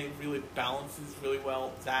Musume really balances really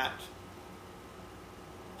well that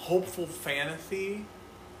hopeful fantasy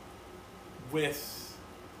with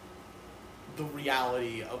the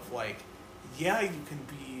reality of like, yeah, you can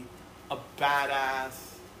be a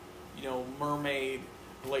badass, you know, mermaid,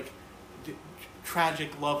 like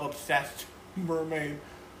tragic love obsessed mermaid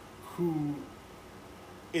who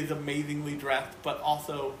is amazingly dressed, but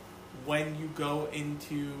also when you go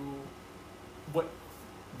into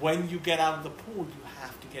when you get out of the pool, you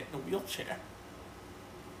have to get in a wheelchair.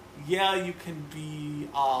 Yeah, you can be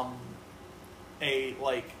a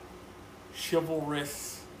like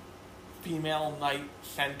chivalrous female knight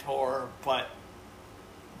centaur, but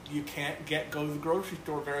you can't go to the grocery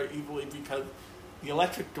store very easily because the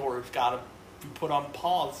electric door's got to be put on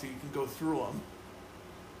pause so you can go through them.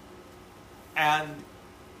 And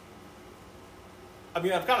I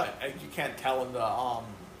mean, you can't tell in the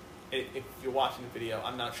if you're watching the video,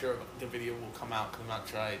 I'm not sure if the video will come out because I'm not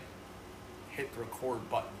sure I hit the record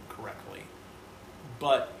button correctly.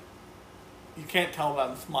 But you can't tell that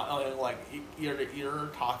I'm smiling like ear to ear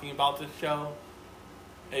talking about this show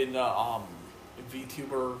in the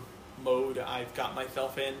VTuber mode I've got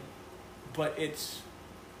myself in. But it's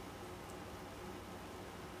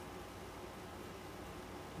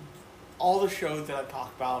all the shows that I've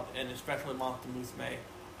talked about, and especially Monster Musume,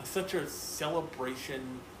 are such a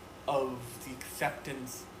celebration of the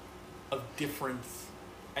acceptance of difference,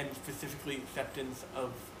 and specifically acceptance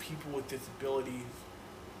of people with disabilities,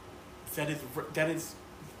 that is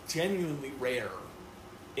genuinely rare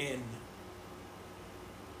in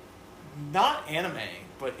not anime,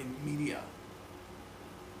 but in media.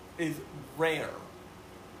 It is rare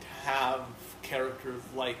to have characters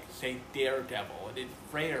like, say, Daredevil. It is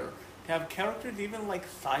rare to have characters even like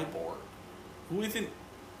Cyborg,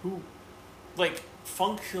 who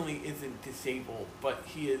functionally isn't disabled, but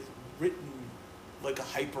he is written like a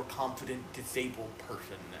hyper-confident disabled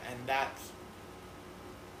person, and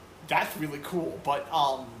that's really cool. But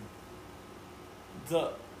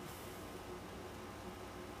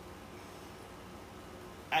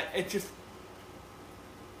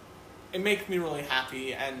it makes me really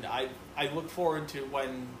happy, and I look forward to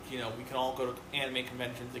when, you know, we can all go to anime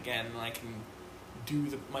conventions again, and I can do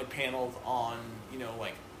my panels on, you know,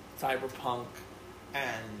 like Cyberpunk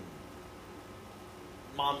and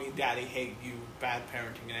Mommy and Daddy Hate You, Bad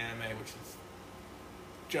Parenting in Anime, which is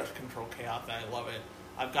just control chaos, and I love it.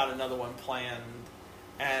 I've got another one planned,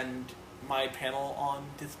 and my panel on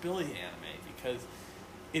disability anime, because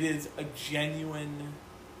it is a genuine,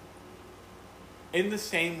 in the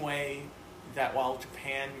same way that while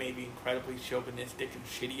Japan may be incredibly chauvinistic and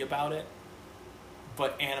shitty about it,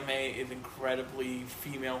 but anime is incredibly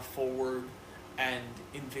female forward and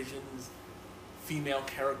envisions female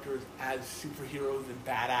characters as superheroes and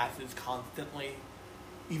badasses constantly,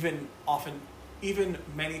 even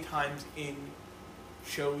many times in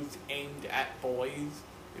shows aimed at boys.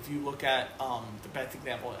 If you look at the best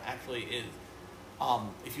example actually is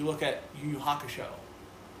if you look at Yu Yu Hakusho,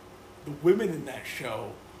 the women in that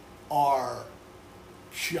show are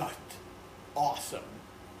just awesome.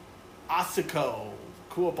 Asuko,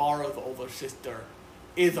 Kuwabara's older sister,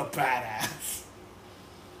 is a badass.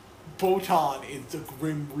 Botan is the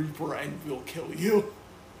Grim Reaper and will kill you.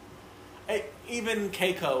 Even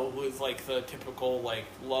Keiko, who is like the typical like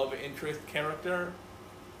love interest character,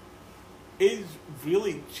 is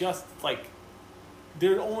really just like,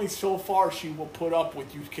 there's only so far she will put up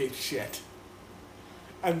with Yusuke's shit.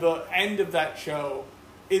 And the end of that show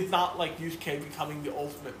is not like Yusuke becoming the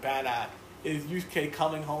ultimate badass. It is Yusuke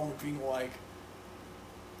coming home and being like,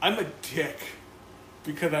 I'm a dick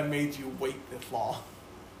because I made you wait this long.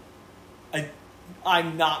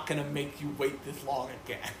 I'm not going to make you wait this long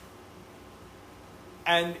again.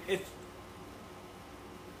 And it's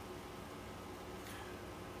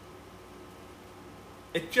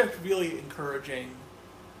just really encouraging.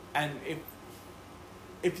 And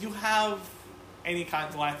if you have any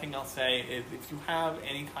kind, the last thing I'll say is, if you have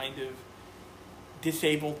any kind of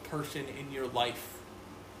disabled person in your life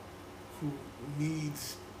who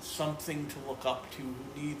needs something to look up to,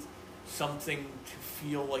 who needs something to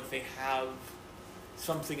feel like they have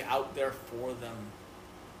something out there for them,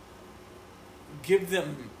 give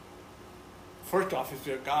them first off, if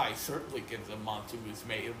their guy certainly gives them Monster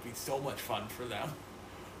Musume, it would be so much fun for them.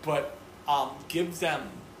 But gives them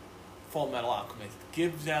Full Metal Alchemist,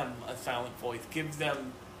 gives them A Silent Voice, gives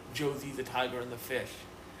them Josie the Tiger and the Fish,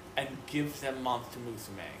 and gives them Monster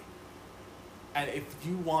Musume. And if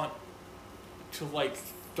you want to like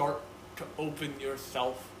start to open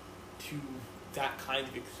yourself to that kind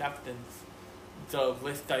of acceptance, the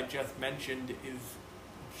list I just mentioned is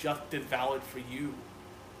just as valid for you.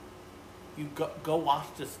 You go watch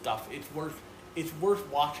this stuff. It's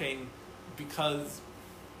worth watching because,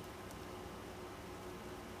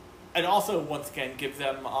 and also once again gives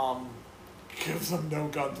them No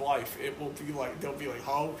Guns Life. It will be like they'll be like,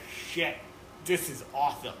 oh shit, this is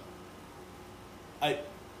awesome.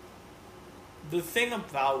 The thing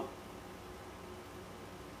about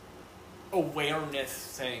awareness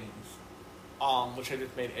things, which I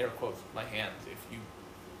just made air quotes with my hands if you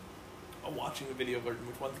are watching the video version,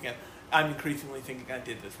 which once again, I'm increasingly thinking I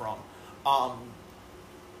did this wrong.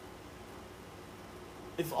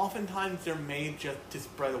 Is oftentimes they're made just to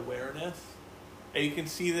spread awareness. And you can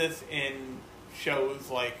see this in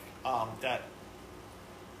shows like that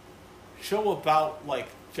show about like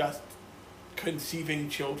just conceiving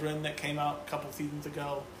children that came out a couple seasons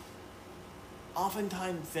ago.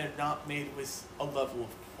 Oftentimes they're not made with a level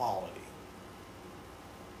of quality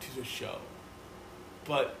to the show.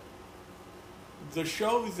 But the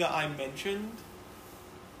shows that I mentioned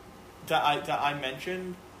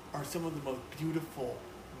are some of the most beautiful,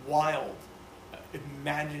 wild,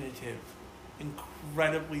 imaginative,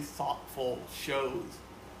 incredibly thoughtful shows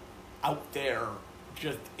out there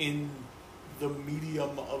just in the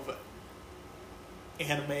medium of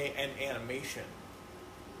anime and animation.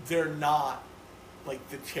 They're not like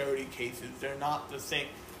the charity cases. They're not the same.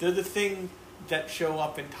 They're the things that show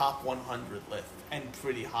up in top 100 lists and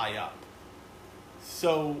pretty high up.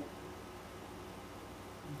 So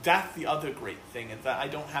that's the other great thing, is that I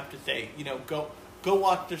don't have to say, go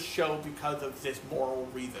watch the show because of this moral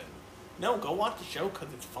reason. No, go watch the show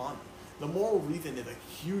because it's fun. The moral reason is a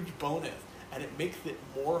huge bonus, and it makes it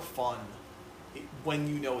more fun when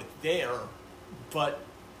you know it's there. But,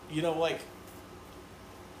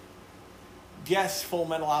 yes, Full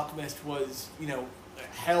Metal Alchemist was,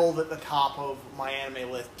 held at the top of my anime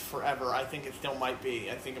list forever. I think it still might be.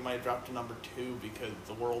 I think it might have dropped to number 2 because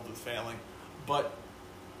the world is failing. But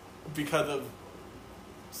because of,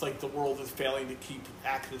 it's like the world is failing to keep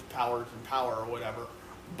Axis powers in power or whatever.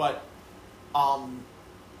 But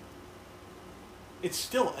it's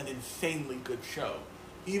still an insanely good show.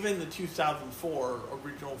 Even the 2004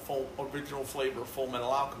 original flavor Full Metal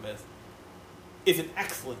Alchemist is an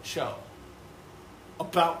excellent show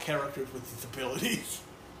about characters with disabilities.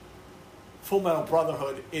 Full Metal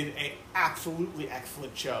Brotherhood is an absolutely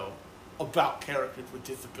excellent show about characters with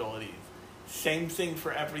disabilities. Same thing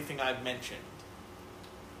for everything I've mentioned.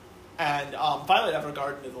 And Violet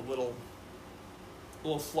Evergarden is a little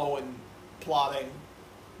slow in plotting,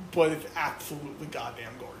 but it's absolutely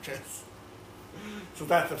goddamn gorgeous. So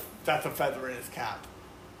that's a feather in his cap.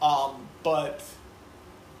 But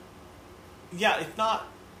yeah, it's not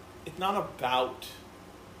about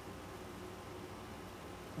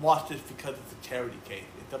watch this because it's a charity case.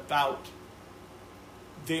 It's about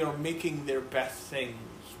they are making their best things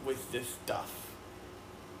with this stuff.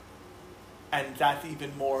 And that's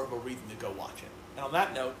even more of a reason to go watch it. And on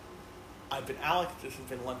that note, I've been Alex. This has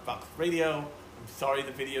been Lunchbox Radio. I'm sorry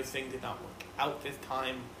the video thing did not work out this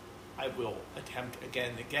time. I will attempt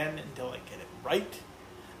again and again until I get it right.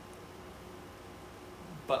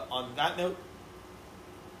 But on that note,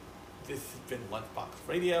 this has been Lunchbox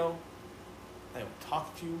Radio. I will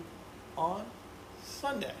talk to you on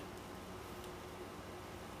Sunday.